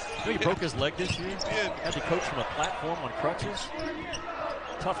buddy? You know he broke his leg this year? Yeah. Had to coach from a platform on crutches.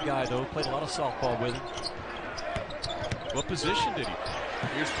 Tough guy, though. Played a lot of softball with him. What position did he play?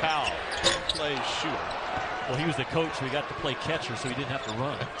 Here's Powell. Plays shooter. Well, he was the coach, so he got to play catcher, so he didn't have to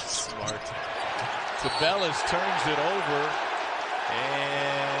run. Smart. Tubelis turns it over,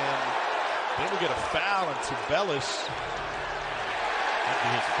 and then we get a foul, and Tubelis. That'd be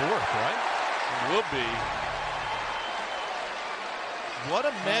his 4th, right? It will be. What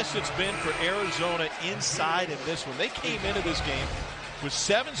a mess it's been for Arizona inside in this one. They came into this game with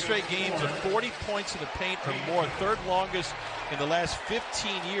 7 straight games of 40 points in the paint or more, third longest in the last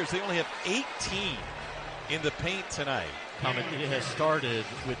 15 years. They only have 18 in the paint tonight. It has started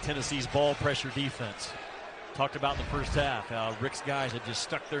with Tennessee's ball pressure defense. Talked about in the first half how Rick's guys had just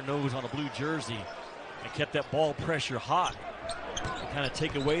stuck their nose on a blue jersey and kept that ball pressure hot to kind of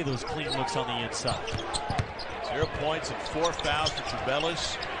take away those clean looks on the inside. 0 points and 4 fouls for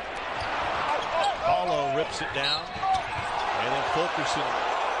Tubelis. Paulo rips it down. And then Fulkerson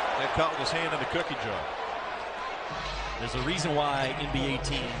got caught with his hand in the cookie jar. There's a reason why NBA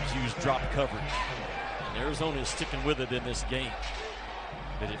teams use drop coverage. And Arizona is sticking with it in this game.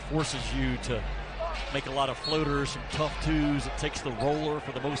 That it forces you to make a lot of floaters, some tough twos. It takes the roller,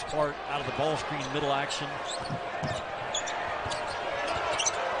 for the most part, out of the ball screen middle action.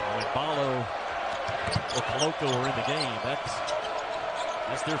 And when Ballo or Koloko are in the game,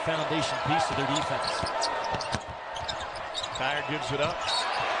 that's their foundation piece of their defense. Tyre gives it up.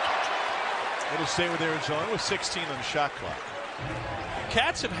 It'll stay with Arizona with 16 on the shot clock.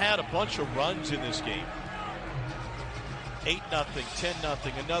 Cats have had a bunch of runs in this game. 8-0,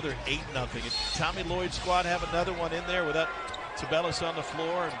 10-0, another 8-0. And Tommy Lloyd's squad have another one in there without Tubelis on the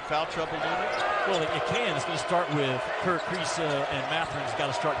floor and foul trouble looming? Well, it can. It's going to start with Kirk Creesa, and Matherin's got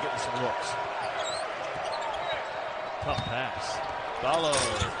to start getting some looks. Tough pass. Follow.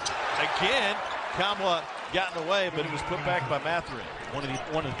 Again, Kamwa got in the way, but it was put back by Matherin.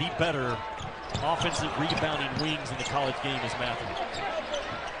 One of the better offensive rebounding wings in the college game is Matherin.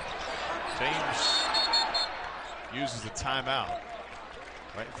 James uses the timeout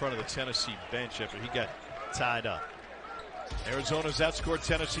right in front of the Tennessee bench after he got tied up. Arizona's outscored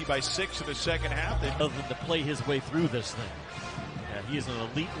Tennessee by 6 in the second half. Other than to play his way through this thing. Yeah, he is an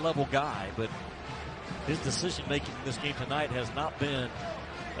elite level guy, but his decision making in this game tonight has not been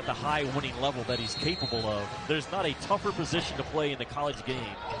at the high winning level that he's capable of. There's not a tougher position to play in the college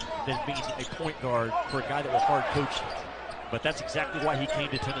game than being a point guard for a guy that will hard coach you. But that's exactly why he came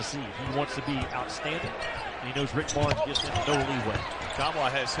to Tennessee. He wants to be outstanding, and he knows Rick Barnes gives him no leeway.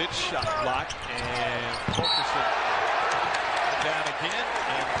 Kamwa has his shot blocked, and Fulkerson down again,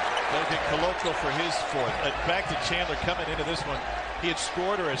 and they'll get Koloko for his 4th. Back to Chandler coming into this one. He had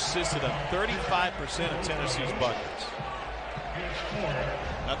scored or assisted on 35% of Tennessee's buckets.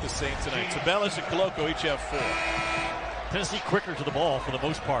 Not the same tonight. Tubelis and Koloko each have 4. Tennessee quicker to the ball for the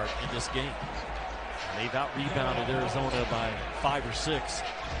most part in this game. They've out-rebounded Arizona by 5 or 6.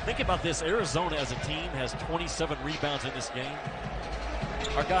 Think about this. Arizona as a team has 27 rebounds in this game.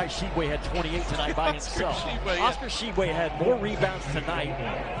 Our guy Shibwe had 28 tonight by himself. Oscar Shibwe had more rebounds tonight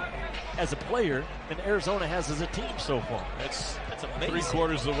as a player than Arizona has as a team so far. That's amazing.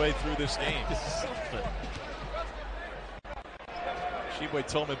 3/4 of the way through this game. Shibwe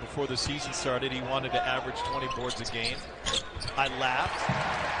told me before the season started he wanted to average 20 boards a game. I laughed.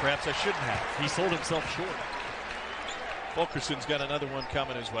 Perhaps I shouldn't have. He sold himself short. Fulkerson's got another one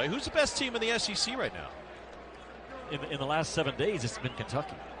coming his way. Who's the best team in the SEC right now? In the last 7 days, it's been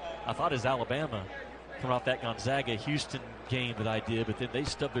Kentucky. I thought it's Alabama coming off that Gonzaga-Houston game that I did, but then they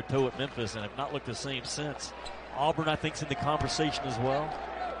stubbed their toe at Memphis and have not looked the same since. Auburn, I think, is in the conversation as well.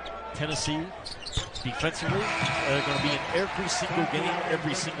 Tennessee, defensively, they're going to be in every single game,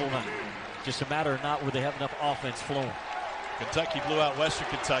 every single night. Just a matter of not where they have enough offense flowing. Kentucky blew out Western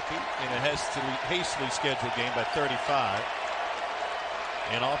Kentucky in a hastily scheduled game by 35.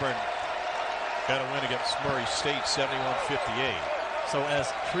 And Auburn got a win against Murray State, 71-58. So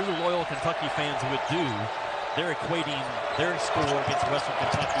as true loyal Kentucky fans would do, they're equating their score against Western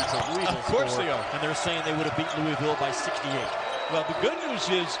Kentucky to Louisville's Of course score, they are. and they're saying they would have beat Louisville by 68. Well, the good news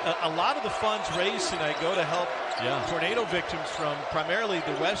is a lot of the funds raised tonight go to help tornado victims from primarily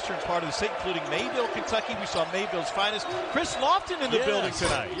the western part of the state, including Mayville, Kentucky. We saw Mayville's finest. Chris Lofton in the building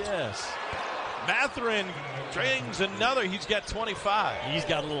tonight. Yes. Matherin drains another. He's got 25. He's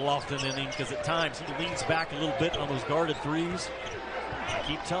got a little Lofton in him because at times he leans back a little bit on those guarded threes. I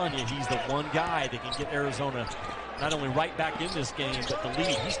keep telling you, he's the one guy that can get Arizona not only right back in this game, but the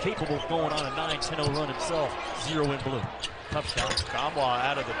lead. He's capable of going on a 9-10-0 run himself. 0 in blue. Tough shot. Kamwa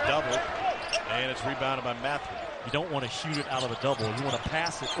out of the double, and it's rebounded by Matherin. You don't want to shoot it out of a double. You want to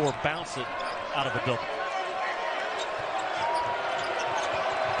pass it or bounce it out of a double.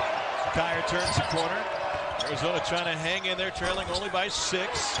 Kyer turns the corner. Arizona trying to hang in there, trailing only by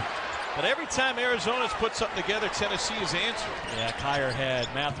 6. But every time Arizona's put something together, Tennessee has answered. Yeah, Kyer had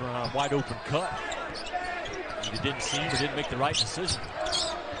Matherin on a wide open cut. He didn't see him, but didn't make the right decision.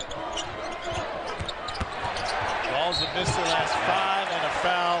 Balls that missed the last 5 and a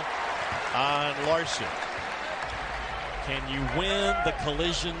foul on Larson. Can you win the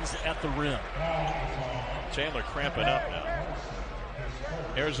collisions at the rim? Chandler cramping up now.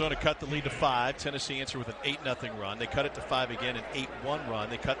 Arizona cut the lead to 5. Tennessee answered with an 8-0 run. They cut it to 5 again, an 8-1 run.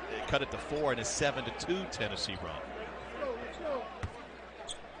 They cut it to 4 and a 7-2 Tennessee run.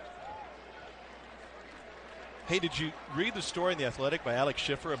 Hey, did you read the story in The Athletic by Alex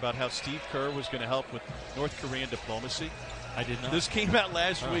Schiffer about how Steve Kerr was going to help with North Korean diplomacy? I did not. This came out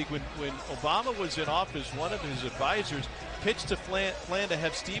last week when Obama was in office. One of his advisors pitched to plan to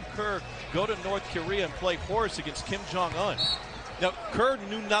have Steve Kerr go to North Korea and play horse against Kim Jong-un. Now, Kerr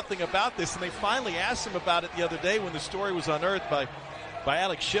knew nothing about this, and they finally asked him about it the other day when the story was unearthed by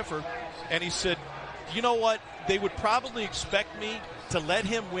Alex Schiffer. And he said, you know what? They would probably expect me to let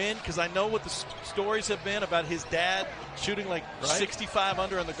him win because I know what the stories have been about his dad shooting like 65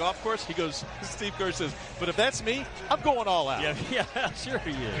 under on the golf course. He goes, Steve Kerr says, but if that's me, I'm going all out. Yeah, sure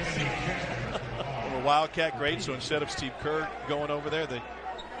he is. Well, Wildcat great, so instead of Steve Kerr going over there, the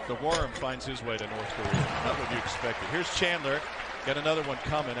worm finds his way to North Korea. Not what you expected. Here's Chandler. Got another one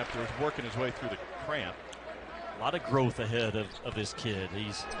coming after working his way through the cramp. A lot of growth ahead of this kid.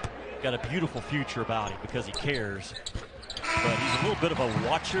 He's got a beautiful future about him because he cares. But he's a little bit of a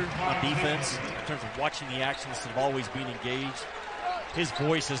watcher on defense in terms of watching the action instead of always being engaged. His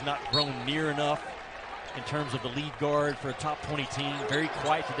voice has not grown near enough in terms of the lead guard for a top 20 team. Very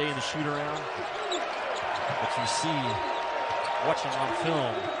quiet today in the shoot-around. But you see, watching on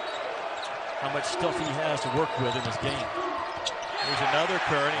film, how much stuff he has to work with in this game. There's another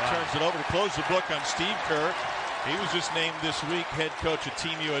Kerr, and he turns it over to close the book on Steve Kerr. He was just named this week head coach of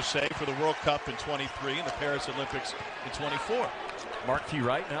Team USA for the World Cup in 23 and the Paris Olympics in 24. Mark Few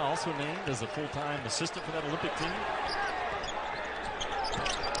Wright now also named as a full-time assistant for that Olympic team.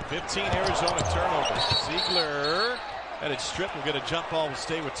 15 Arizona turnovers. Ziegler at its strip will get a jump ball, will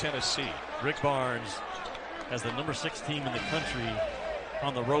stay with Tennessee. Rick Barnes has the number 6 team in the country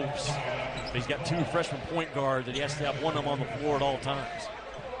on the ropes. He's got 2 freshman point guards that he has to have one of them on the floor at all times.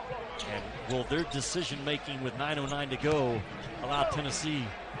 And will their decision-making with 9:09 to go allow Tennessee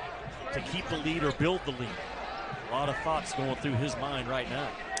to keep the lead or build the lead? A lot of thoughts going through his mind right now.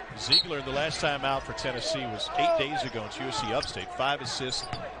 Ziegler, the last time out for Tennessee was 8 days ago in USC Upstate. 5 assists,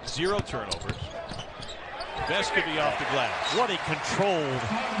 0 turnovers. Vescovy off the glass. What a controlled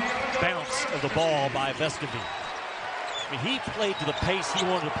bounce of the ball by Vescovy. I mean, he played to the pace he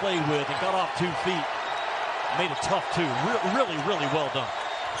wanted to play with and got off 2 feet. Made it tough, too. Really, really well done.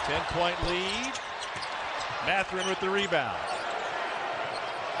 10-point lead. Matherin with the rebound.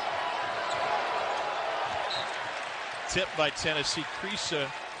 Tipped by Tennessee. Creesa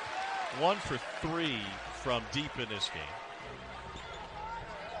 1 for 3 from deep in this game.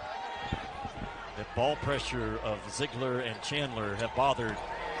 The ball pressure of Ziegler and Chandler have bothered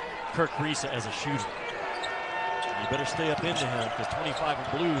Kirk Creesa as a shooter. You better stay up into him because 25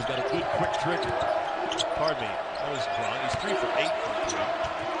 in blue's got a good quick trigger. Pardon me, that was wrong. He's 3 for 8 from 3.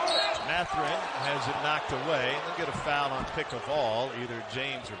 Mathurin has it knocked away, and they'll get a foul on pick of all, either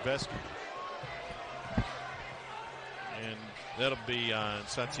James or Vesky. And that'll be on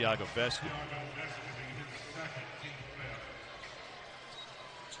Santiago Vesky.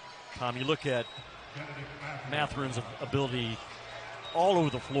 Tom, you look at Mathurin's ability all over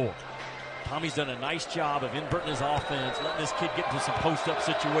the floor. Tommy's done a nice job of inverting his offense, letting this kid get into some post-up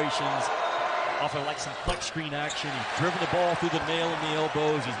situations, offering like some flex screen action. He's driven the ball through the nail and the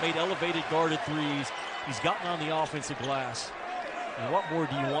elbows. He's made elevated guarded threes. He's gotten on the offensive glass. And what more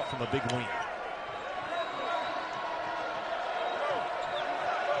do you want from a big wing?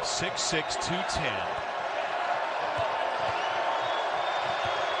 6'6", 210.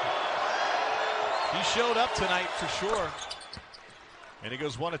 He showed up tonight for sure. And he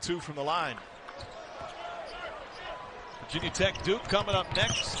goes 1 of 2 from the line. Virginia Tech Duke coming up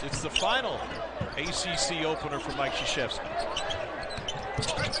next. It's the final ACC opener for Mike Krzyzewski.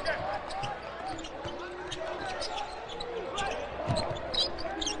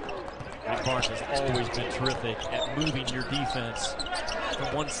 Rick Barnes has always been terrific at moving your defense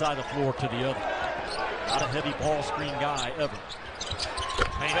from one side of the floor to the other. Not a heavy ball screen guy ever.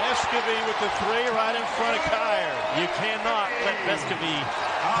 Vescovy with the 3 right in front of Kyer. You cannot let Vescovy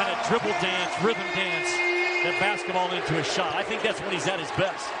kind of dribble dance, rhythm dance that basketball into a shot. I think that's when he's at his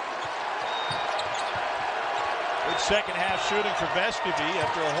best. Good second half shooting for Vescovy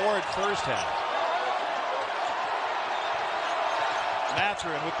after a horrid first half.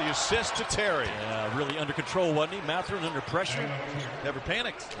 Mathurin with the assist to Terry. Yeah, really under control, wasn't he? Mathurin under pressure. Never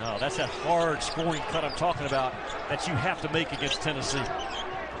panicked. No, that's that hard scoring cut I'm talking about that you have to make against Tennessee.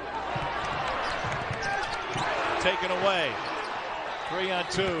 Taken away. 3 on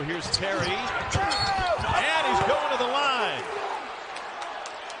 2. Here's Terry. And he's going to the line.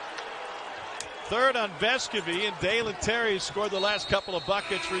 Third on Vescovy, and Dalen Terry scored the last couple of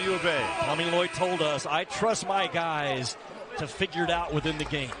buckets for U of A. Tommy Lloyd told us, I trust my guys to figure it out within the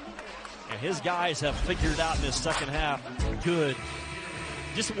game. And his guys have figured it out in this second half. Good.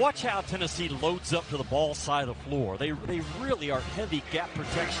 Just watch how Tennessee loads up to the ball side of the floor. They really are heavy gap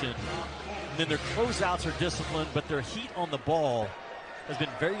protection. And then their closeouts are disciplined, but their heat on the ball has been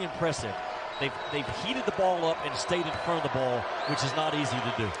very impressive. They've heated the ball up and stayed in front of the ball, which is not easy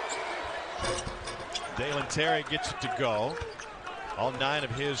to do. Dalen Terry gets it to go. All 9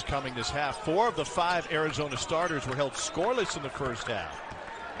 of his coming this half. 4 of the 5 Arizona starters were held scoreless in the first half.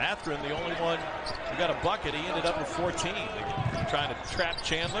 Mathurin, the only one who got a bucket. He ended up with 14. They're trying to trap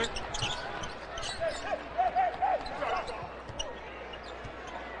Chandler.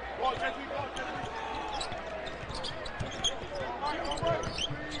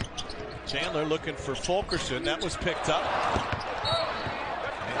 Chandler looking for Fulkerson. That was picked up.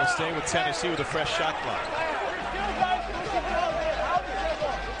 And he'll stay with Tennessee with a fresh shot clock.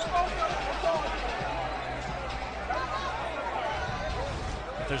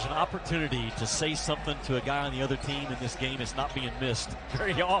 If there's an opportunity to say something to a guy on the other team in this game, it's not being missed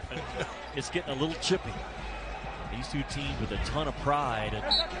very often. It's getting a little chippy. These two teams with a ton of pride and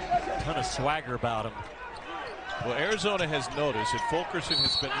a ton of swagger about them. Well, Arizona has noticed that Fulkerson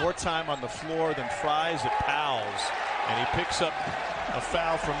has spent more time on the floor than Fries at Powell's, and he picks up a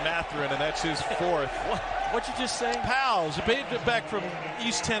foul from Mathurin, and that's his 4th. What'd you just say? Powell's, back from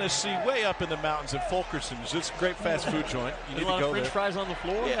East Tennessee, way up in the mountains at Fulkerson's. It's a great fast food joint. You need a lot to go of French there. fries on the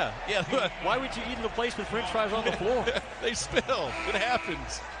floor? Yeah. Why would you eat in a place with French fries on the floor? They spill. It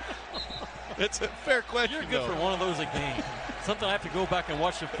happens. It's a fair question. You're good for one of those a game. Something I have to go back and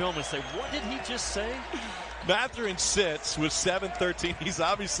watch the film and say, what did he just say? Mathurin sits with 7-13. He's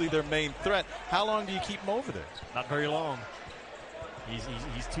obviously their main threat. How long do you keep him over there? Not very long.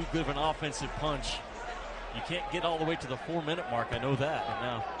 He's too good of an offensive punch. You can't get all the way to the 4-minute mark. I know that. And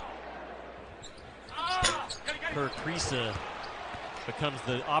now Krisa becomes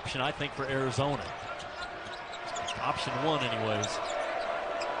the option, I think, for Arizona. Option 1 anyways.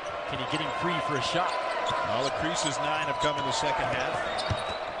 Can he get him free for a shot? All the Krisa's 9 have come in the second half.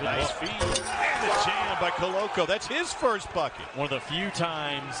 Nice feed. And the jam by Koloko. That's his first bucket. One of the few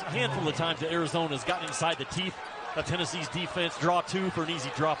times, a handful of times that Arizona's gotten inside the teeth of Tennessee's defense. Draw 2 for an easy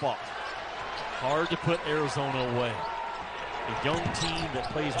drop-off. Hard to put Arizona away. A young team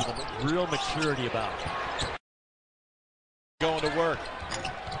that plays with a real maturity about it. Going to work.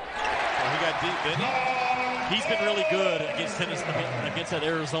 Well, he got deep, didn't he? He's been really good against Tennessee, against that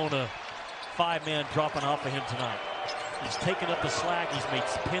Arizona 5-man dropping off of him tonight. He's taken up the slack. He's made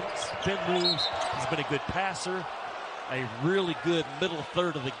spin moves. He's been a good passer. A really good middle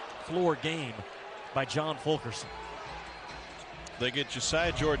third of the floor game by John Fulkerson. They get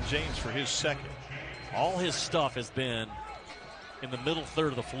Josiah Jordan-James for his second. All his stuff has been in the middle third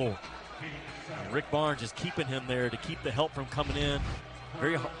of the floor. And Rick Barnes is keeping him there to keep the help from coming in.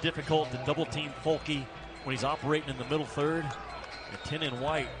 Very difficult to double team Folke when he's operating in the middle third. And Tenon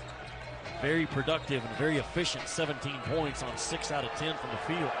White, very productive and very efficient, 17 points on 6 out of 10 from the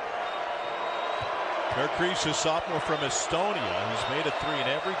field. Kirk Reese, a sophomore from Estonia, who's made a 3 in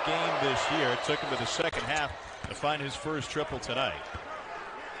every game this year. It took him to the second half to find his first triple tonight.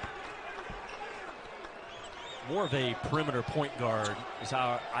 More of a perimeter point guard is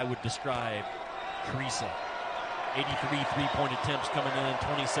how I would describe Carissa. 83 three-point attempts coming in,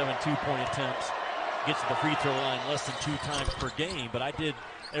 27 two-point attempts. Gets to the free throw line less than 2 times per game. But I did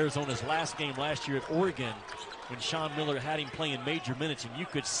Arizona's last game last year at Oregon when Sean Miller had him playing major minutes, and you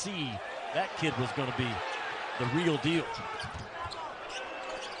could see that kid was going to be the real deal.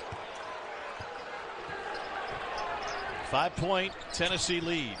 Five-point Tennessee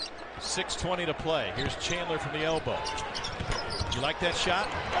lead. 6:20 to play. Here's Chandler from the elbow. You like that shot?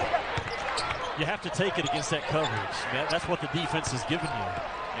 You have to take it against that coverage. That's what the defense has given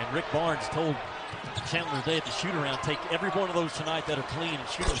you. And Rick Barnes told Chandler today at the shoot-around, take every one of those tonight that are clean and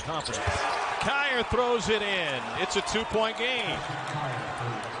shoot with confidence. Kyer throws it in. It's a 2-point game. A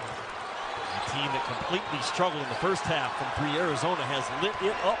team that completely struggled in the first half from 3, Arizona has lit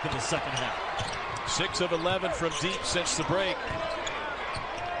it up in the second half. 6 of 11 from deep since the break.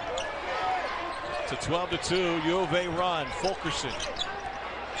 It's a 12-2 U of A run. Fulkerson.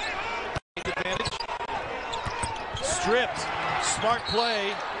 Advantage. Stripped. Smart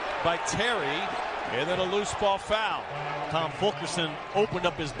play by Terry. And then a loose ball foul. Tom Fulkerson opened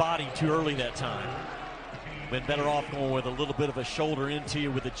up his body too early that time. Been better off going with a little bit of a shoulder into you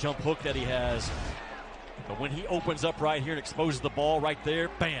with the jump hook that he has. But when he opens up right here and exposes the ball right there,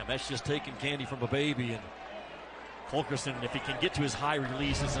 bam, that's just taking candy from a baby. And Fulkerson, if he can get to his high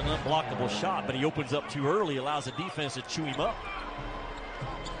release, it's an unblockable shot, but he opens up too early, allows the defense to chew him up.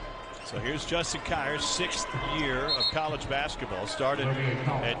 So here's Justin Kyer, 6th year of college basketball. Started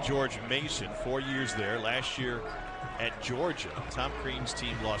at George Mason, 4 years there. Last year at Georgia. Tom Crean's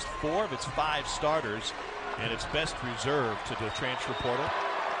team lost 4 of its 5 starters and its best reserve to the transfer portal,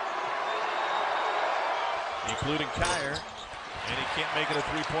 including Kyer, and he can't make it a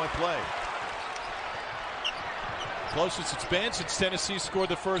 3-point play. Closest it's been since Tennessee scored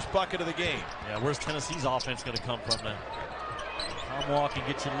the first bucket of the game. Yeah, where's Tennessee's offense going to come from then? Tomo can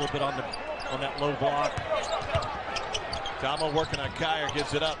get you a little bit on that low block. Tomo working on Kyer,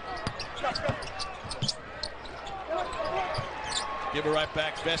 gives it up. Give it right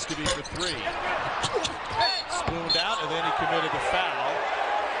back, Vescovi for 3. Spooned out, and then he committed the foul.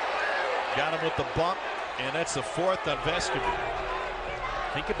 Got him with the bump, and that's the 4th on Vescovi.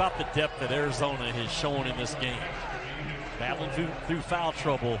 Think about the depth that Arizona has shown in this game. Battling through foul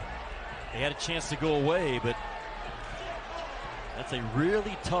trouble. They had a chance to go away, but that's a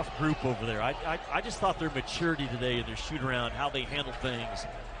really tough group over there. I just thought their maturity today in their shoot-around, how they handled things,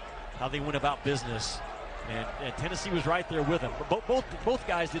 how they went about business, and Tennessee was right there with them. But both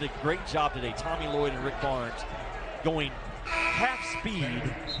guys did a great job today, Tommy Lloyd and Rick Barnes, going half speed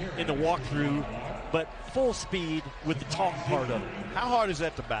in the walkthrough, but full speed with the talk part of it. How hard is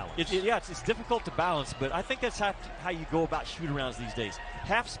that to balance? It's difficult to balance, but I think that's how you go about shoot-arounds these days.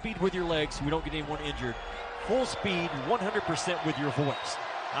 Half speed with your legs so we don't get anyone injured. Full speed, 100% with your voice.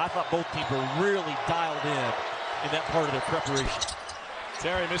 I thought both teams were really dialed in that part of their preparation.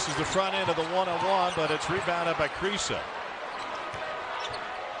 Terry misses the front end of the one-on-one, but it's rebounded by Creesa.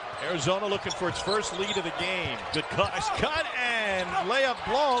 Arizona looking for its first lead of the game. Good cut. Nice cut and layup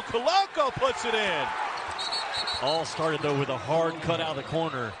blown. Koloko puts it in. All started, though, with a hard cut out of the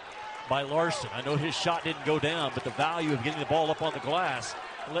corner by Larson. I know his shot didn't go down, but the value of getting the ball up on the glass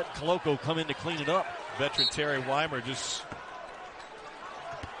let Koloko come in to clean it up. Veteran Terry Weimer just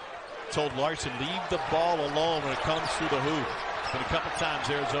told Larson, leave the ball alone when it comes through the hoop. It's been a couple times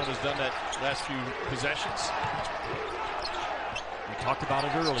Arizona's done that last few possessions. We talked about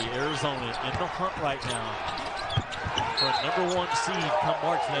it early. Arizona in the hunt right now for a #1 seed come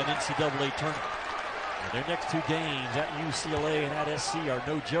March in that NCAA tournament. And their next 2 games at UCLA and at SC are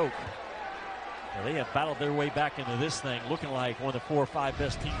no joke. Now, they have battled their way back into this thing, looking like one of the 4 or 5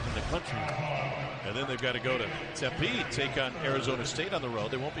 best teams in the country. And then they've got to go to Tempe, take on Arizona State on the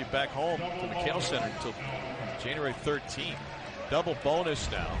road. They won't be back home to McHale Center until January 13th. Double bonus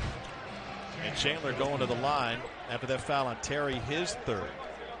now. And Chandler going to the line after that foul on Terry, his 3rd.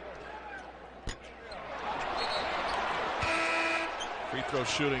 Free throw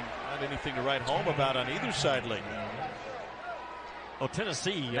shooting, not anything to write home about on either side lately. Oh,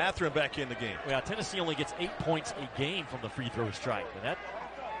 Tennessee. Mathurin back in the game. Yeah, Tennessee only gets 8 points a game from the free throw strike. And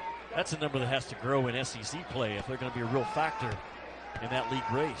that's a number that has to grow in SEC play if they're going to be a real factor in that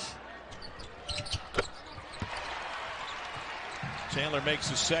league race. Chandler makes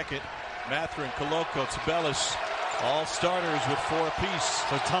his second. Mathurin, Koloko, Tabelis, all starters with 4 apiece.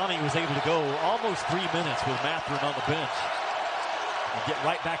 So Tommy was able to go almost 3 minutes with Mathurin on the bench and get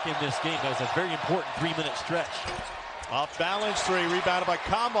right back in this game. That was a very important 3-minute stretch. Off balance 3, rebounded by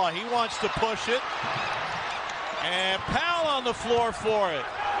Kamba. He wants to push it. And Powell on the floor for it.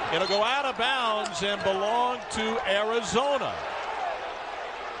 It'll go out of bounds and belong to Arizona.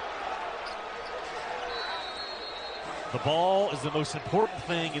 The ball is the most important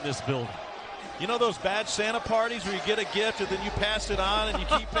thing in this building. You know those bad Santa parties where you get a gift and then you pass it on and you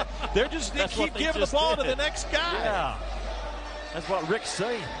keep it? They keep giving the ball to the next guy. Yeah. That's what Rick's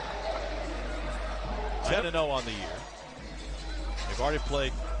saying. 10-0 on the year. They've already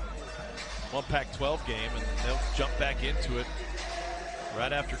played one Pac-12 game and they'll jump back into it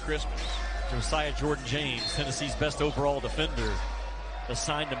right after Christmas. Josiah Jordan-James, Tennessee's best overall defender,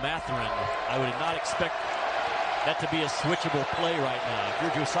 assigned to Mathurin. I would not expect that to be a switchable play right now. If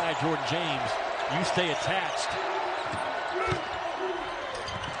you're Josiah Jordan-James, you stay attached.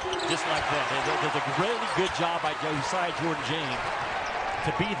 Just like that. There's a really good job by Josiah Jordan-James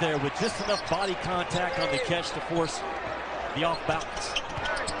to be there with just enough body contact on the catch to force the off balance.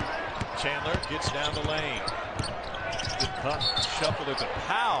 Chandler gets down the lane. Good cut. Shuffled it to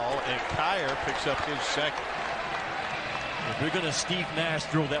Powell, and Kyer picks up his second. If you're going to Steve Nash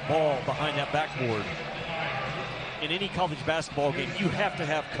drill that ball behind that backboard, in any college basketball game, you have to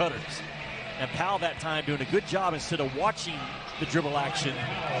have cutters. And Powell that time doing a good job instead of watching the dribble action,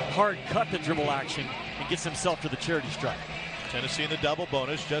 hard cut the dribble action and gets himself to the charity stripe. Tennessee in the double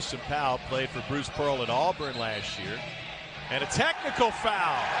bonus. Justin Powell played for Bruce Pearl at Auburn last year. And a technical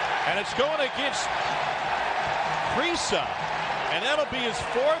foul. And it's going against Kriisa. And that'll be his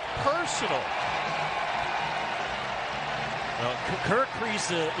 4th personal. Well, Kirk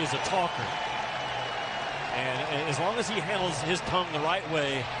Kriisa is a talker. And as long as he handles his tongue the right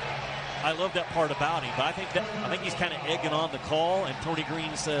way, I love that part about him. But I think he's kind of egging on the call, and Tony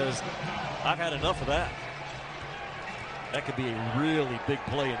Green says, I've had enough of that. That could be a really big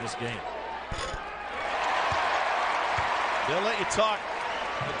play in this game. They'll let you talk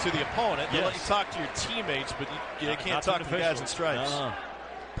to the opponent. They'll let you talk to your teammates, but you can't talk to the guys in stripes.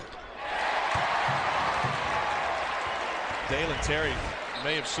 Dalen Terry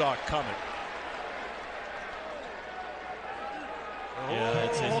may have saw it coming.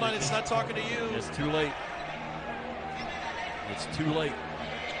 Yeah, hold on, it's not talking to you. It's too late. It's too late.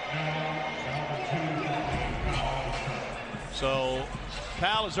 So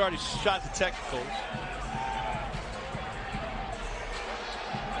Powell has already shot the technicals.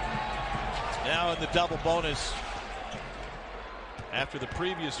 Now in the double bonus after the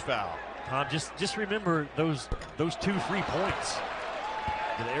previous foul. Tom, just remember those 2 free points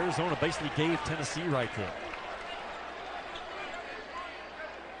that Arizona basically gave Tennessee right there.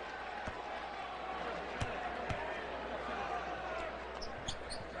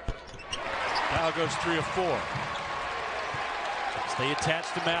 Powell goes 3 of 4. Stay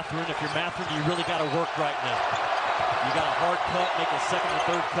attached to Mathurin. If you're Mathurin, you really got to work right now. You got a hard cut, make a second or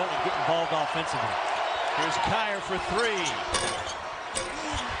third cut, and get involved offensively. Here's Kyer for 3.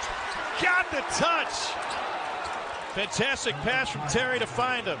 Got the touch. Fantastic pass from Terry to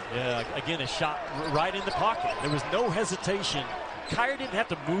find him. Yeah, again, a shot right in the pocket. There was no hesitation. Kyer didn't have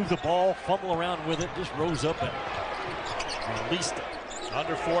to move the ball, fumble around with it, just rose up and released it.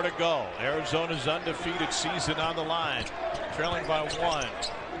 Under 4 to go. Arizona's undefeated season on the line. Trailing by 1.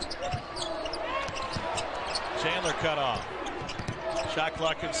 Chandler cut off. Shot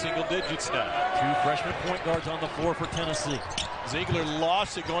clock in single digits now. 2 freshman point guards on the floor for Tennessee. Ziegler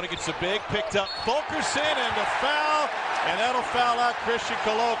lost it going against the big. Picked up Fulkerson and the foul. And that'll foul out Christian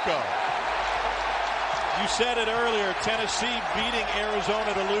Koloko. You said it earlier, Tennessee beating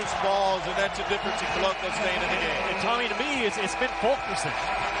Arizona to lose balls, and that's the difference in Koloko staying in the game. And Tommy, to me, it's been Fulkerson.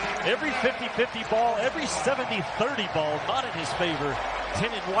 Every 50-50 ball, every 70-30 ball, not in his favor.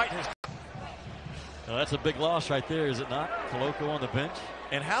 Tin and White has. Well, that's a big loss right there, is it not? Koloko on the bench.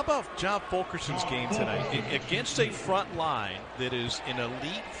 And how about John Fulkerson's game tonight? Against a front line that is an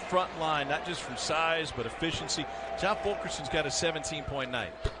elite front line, not just from size, but efficiency. John Fulkerson's got a 17-point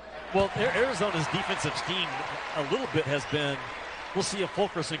night. Well, Arizona's defensive scheme a little bit has been, we'll see if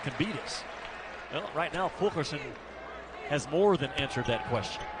Fulkerson can beat us. Well, right now, Fulkerson has more than answered that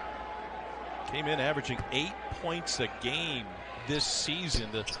question. Came in averaging 8 points a game this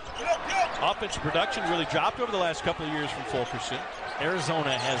season. The offensive production really dropped over the last couple of years from Fulkerson.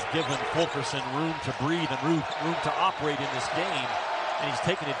 Arizona has given Fulkerson room to breathe and room to operate in this game, and he's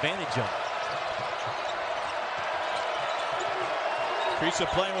taken advantage of it. Kriisa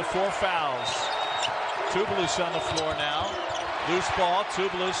playing with 4 fouls. Tubelis on the floor now. Loose ball.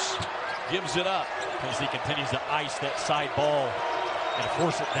 Tubelis gives it up. Tennessee continues to ice that side ball and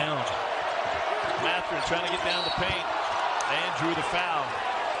force it down. Mathurin trying to get down the paint and drew the foul.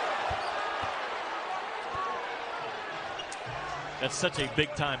 That's such a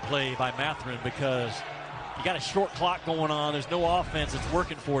big-time play by Mathurin because you got a short clock going on. There's no offense that's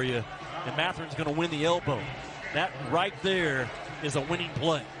working for you, and Mathurin's going to win the elbow. That right there is a winning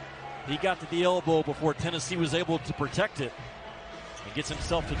play. He got to the elbow before Tennessee was able to protect it and gets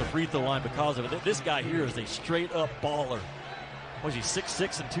himself to the free throw line because of it. This guy here is a straight-up baller. Was he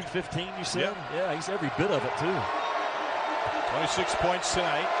 6'6" and 215, you said? Yep. Yeah, he's every bit of it, too. 26 points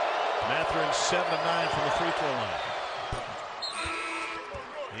tonight. Mathurin 7 of 9 from the free throw line.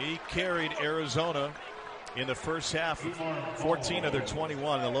 He carried Arizona in the first half, 14 of their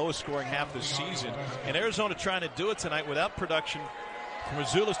 21, the lowest scoring half this season. And Arizona trying to do it tonight without production from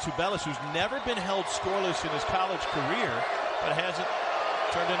Azuolas Tubelis, who's never been held scoreless in his college career, but hasn't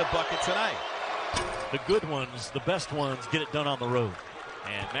turned in a bucket tonight. The good ones, the best ones, get it done on the road.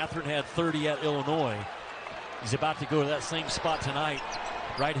 And Mathurin had 30 at Illinois. He's about to go to that same spot tonight,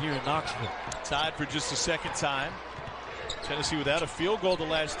 right here in Knoxville. Tied for just the second time. Tennessee without a field goal the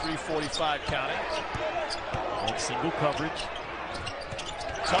last 3:45 counting. And single coverage.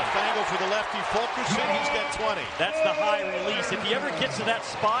 Tough angle for the lefty Fulkerson. He's got 20. That's the high release. If he ever gets to that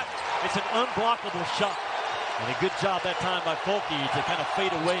spot, it's an unblockable shot. And a good job that time by Fulke to kind of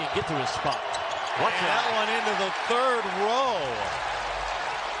fade away and get to his spot. Watch that one into the third row.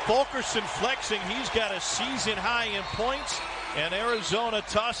 Fulkerson flexing. He's got a season high in points. And Arizona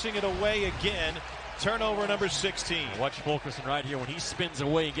tossing it away again. Turnover number 16. Watch Fulkerson right here when he spins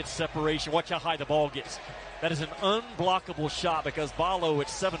away and gets separation. Watch how high the ball gets. That is an unblockable shot because Ballo at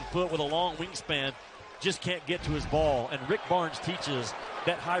 7 foot with a long wingspan just can't get to his ball. And Rick Barnes teaches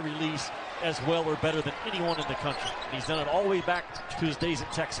that high release as well or better than anyone in the country. And he's done it all the way back to his days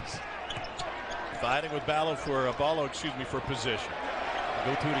at Texas. Fighting with Ballo for position.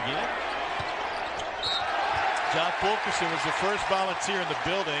 Go to it again. John Fulkerson was the first volunteer in the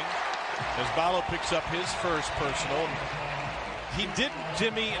building as Ballo picks up his first personal. He didn't,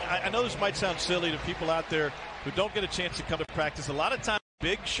 Jimmy, I know this might sound silly to people out there who don't get a chance to come to practice. A lot of times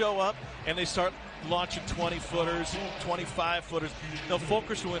bigs show up and they start launching 20-footers, 25-footers. No,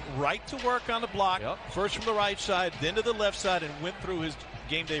 Fulkerson went right to work on the block, first from the right side, then to the left side, and went through his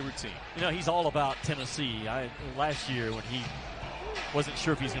game day routine. You know, he's all about Tennessee. Last year when he wasn't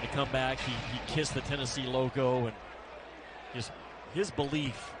sure if he's going to come back, he kissed the Tennessee logo, and just his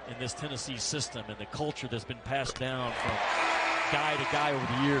belief in this Tennessee system and the culture that's been passed down from guy to guy over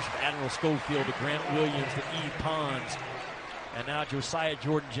the years, from Admiral Schofield to Grant Williams to Eve Pons, and now Josiah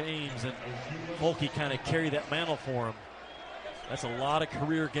Jordan-James and Fulke kind of carry that mantle for him. That's a lot of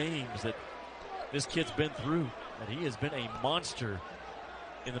career games that this kid's been through, and he has been a monster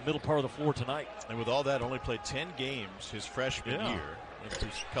in the middle part of the floor tonight. And with all that, only played 10 games his freshman year. And there's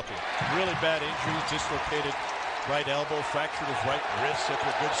a couple really bad injuries, dislocated right elbow, fractured his right wrist after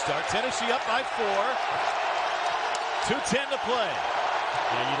a good start. Tennessee up by 4. 2:10 to play.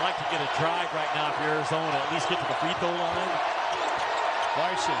 Yeah, you'd like to get a drive right now if you're Arizona, at least get to the free throw line.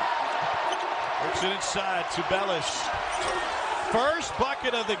 Larson works it inside to Bellis. First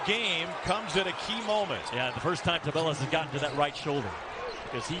bucket of the game comes at a key moment. Yeah, the first time Tubelis has gotten to that right shoulder,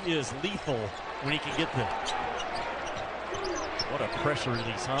 because he is lethal when he can get there. What a pressure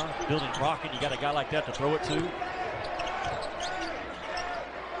release, huh? Building rocking, you got a guy like that to throw it to.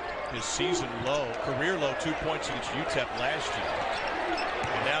 His season low, career low, 2 points against UTEP last year.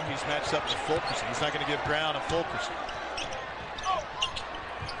 And now he's matched up with Fulkerson. He's not going to give ground to Fulkerson.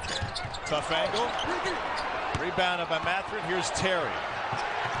 Tough angle. Rebounded by Mathurin. Here's Terry.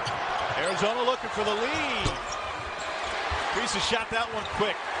 Arizona looking for the lead. Kriisa shot that one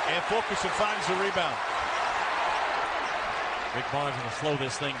quick, and Fulkerson finds the rebound. Rick Barnes going to slow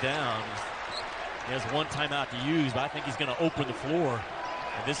this thing down. He has one timeout to use, but I think he's going to open the floor.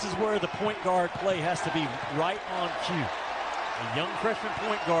 And this is where the point guard play has to be right on cue. A young freshman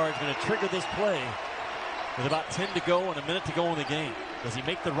point guard is going to trigger this play with about 10 to go and a minute to go in the game. Does he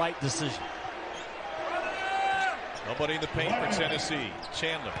make the right decision? Nobody in the paint for Tennessee.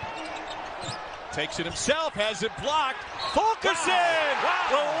 Chandler takes it himself, has it blocked. Fulkerson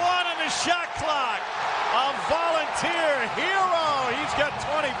with 1 on the shot clock. A volunteer hero. He's got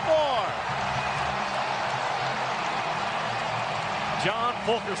 24. John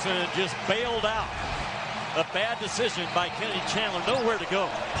Fulkerson just bailed out a bad decision by Kennedy Chandler. Nowhere to go.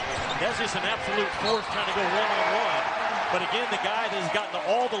 That's just an absolute force trying to go one-on-one. But again, the guy that has gotten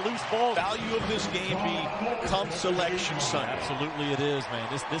all the loose balls. Value of this game becomes selection Sunday. Absolutely it is, man.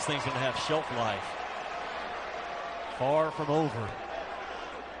 This thing's going to have shelf life. Far from over.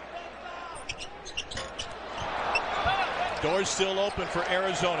 Doors still open for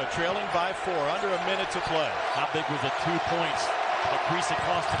Arizona, trailing by 4, under a minute to play. How big was it? 2 points. The crease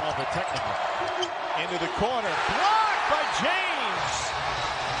cost him off the technical. Into the corner, blocked by James.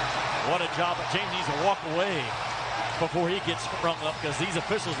 What a job. James needs to walk away before he gets sprung up, because these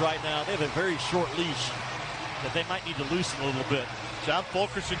officials right now, they have a very short leash that they might need to loosen a little bit. John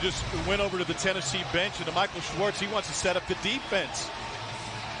Fulkerson just went over to the Tennessee bench, and to Michael Schwartz, he wants to set up the defense.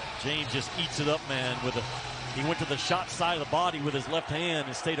 James just eats it up, man. He went to the shot side of the body with his left hand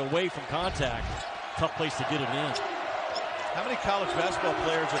and stayed away from contact. Tough place to get it in. How many college basketball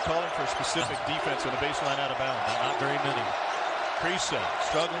players are calling for a specific defense on a baseline out of bounds? Not very many. Priest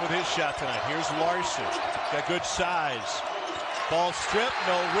struggling with his shot tonight. Here's Larson. Got good size. Ball stripped,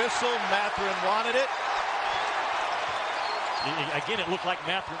 no whistle. Mathurin wanted it. Again, it looked like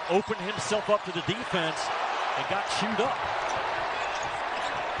Mathurin opened himself up to the defense and got chewed up.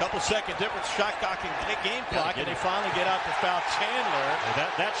 Couple-second difference, shot clocking game clock, and they finally get out to foul Chandler.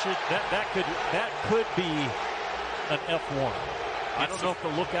 That could be an F1. I don't know if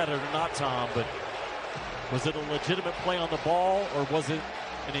they'll look at it or not, Tom, but was it a legitimate play on the ball, or was it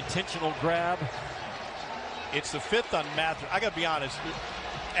an intentional grab? It's the 5th on Mathurin. I got to be honest.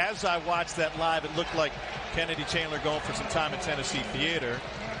 As I watched that live, it looked like Kennedy Chandler going for some time at Tennessee Theater,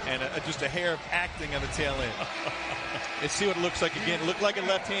 and just a hair of acting on the tail end. Let's see what it looks like again. It looked like a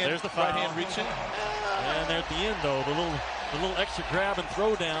left hand. There's the right hand reaching. And there at the end, though, the little extra grab and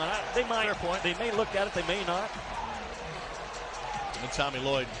throw down. They may look at it, they may not. And Tommy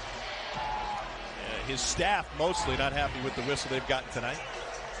Lloyd, his staff mostly not happy with the whistle they've gotten tonight.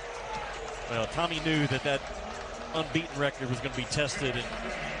 Well, Tommy knew that unbeaten record was going to be tested and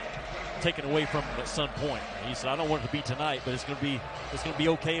taken away from him at some point. He said, I don't want it to be tonight, but it's going to be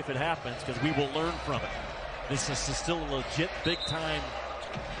okay if it happens, because we will learn from it. This is still a legit big-time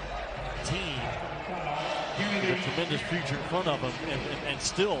team with a tremendous future in front of them, and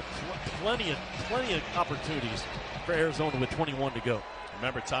still plenty of opportunities for Arizona with 21 to go.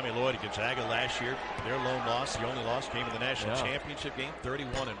 Remember Tommy Lloyd at Gonzaga last year, their lone loss, the only loss came in the national championship game, 31-1.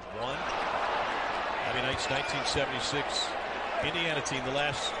 Bobby Knight's 1976 Indiana team, the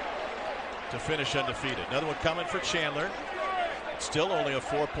last to finish undefeated. Another one coming for Chandler. Still only a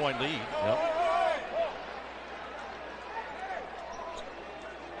 4-point lead. Yep.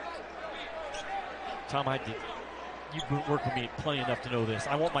 Tom, you've been working with me plenty enough to know this.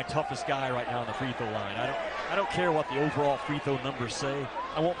 I want my toughest guy right now on the free throw line. I don't care what the overall free throw numbers say.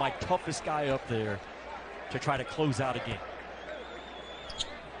 I want my toughest guy up there to try to close out a game.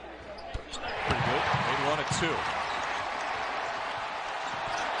 Pretty good. Made 1 of 2.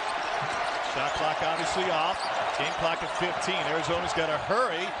 Shot clock obviously off. Game clock at 15. Arizona's got to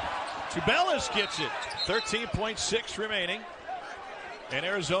hurry. Tubelis gets it. 13.6 remaining. And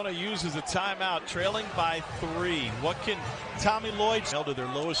Arizona uses a timeout, trailing by 3. What can Tommy Lloyd held to their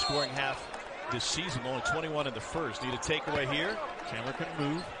lowest scoring half this season, only 21 in the first. Need a takeaway here. Chandler can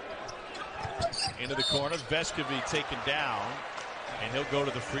move. Into the corner. Vescovy taken down. And he'll go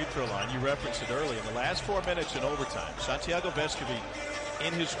to the free throw line. You referenced it early. In the last 4 minutes in overtime, Santiago Vescovy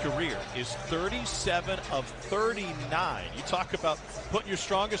in his career is 37 of 39. You talk about putting your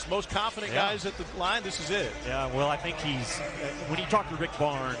strongest, most confident guys at the line. This is it. Yeah, well, I think when you talk to Rick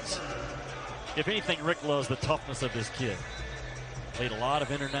Barnes, if anything, Rick loves the toughness of this kid. Played a lot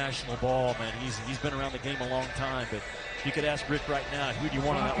of international ball, man. He's been around the game a long time, but you could ask Rick right now, who do you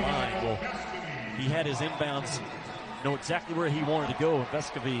want on that line? Well, he had his inbounds know exactly where he wanted to go, and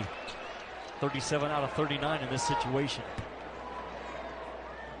Vescovy 37 out of 39 in this situation.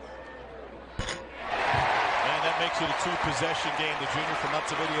 Makes it a 2-possession game. The junior from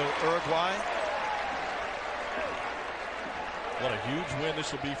Montevideo, Uruguay. What a huge win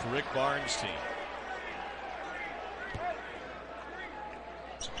this will be for Rick Barnes' team.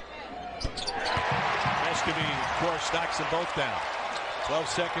 Vescovy, of course, knocks them both down. 12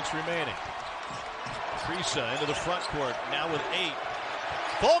 seconds remaining. Prisa into the front court, now with 8.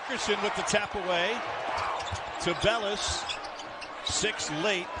 Fulkerson with the tap away. Tubelis, 6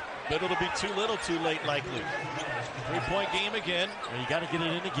 late. But it'll be too little too late, likely. 3-point game again. Well, you got to get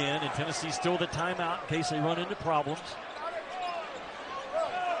it in again, and Tennessee's still the timeout in case they run into problems.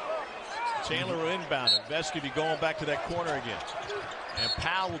 Chandler will inbound it. Vescovy going back to that corner again. And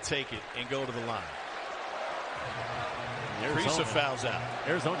Powell will take it and go to the line. Prisa fouls out.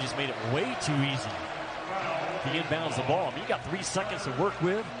 Arizona just made it way too easy. He inbounds the ball. I mean, you got 3 seconds to work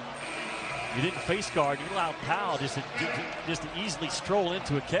with. You didn't face guard. You allowed Powell just to easily stroll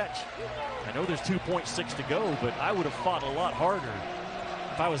into a catch. I know there's 2.6 to go, but I would have fought a lot harder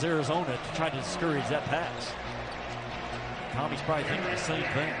if I was Arizona to try to discourage that pass. Tommy's probably thinking the same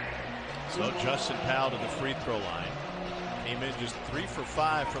thing. So Justin Powell to the free throw line. Came in just 3 for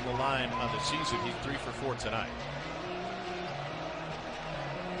 5 from the line on the season. He's 3 for 4 tonight.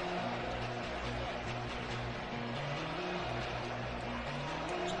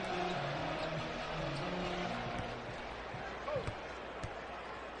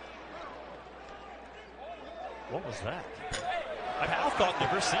 What was that? I thought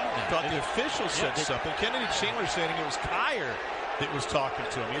never seen that. Thought the official said something. Kennedy Chandler saying it was Kyer that was talking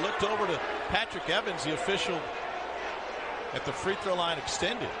to him. He looked over to Patrick Evans, the official at the free throw line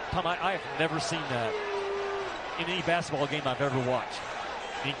extended. Tom, I have never seen that in any basketball game I've ever watched.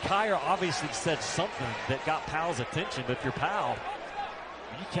 I mean, Kyer obviously said something that got Powell's attention, but if you're Powell,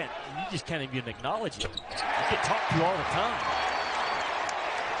 you just can't even acknowledge it. You get talked to all the time.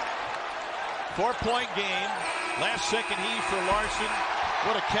 4-point game. Last second heave for Larson.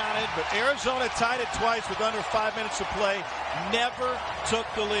 Would have counted, but Arizona tied it twice with under 5 minutes to play. Never took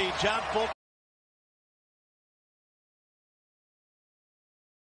the lead. John Fulton.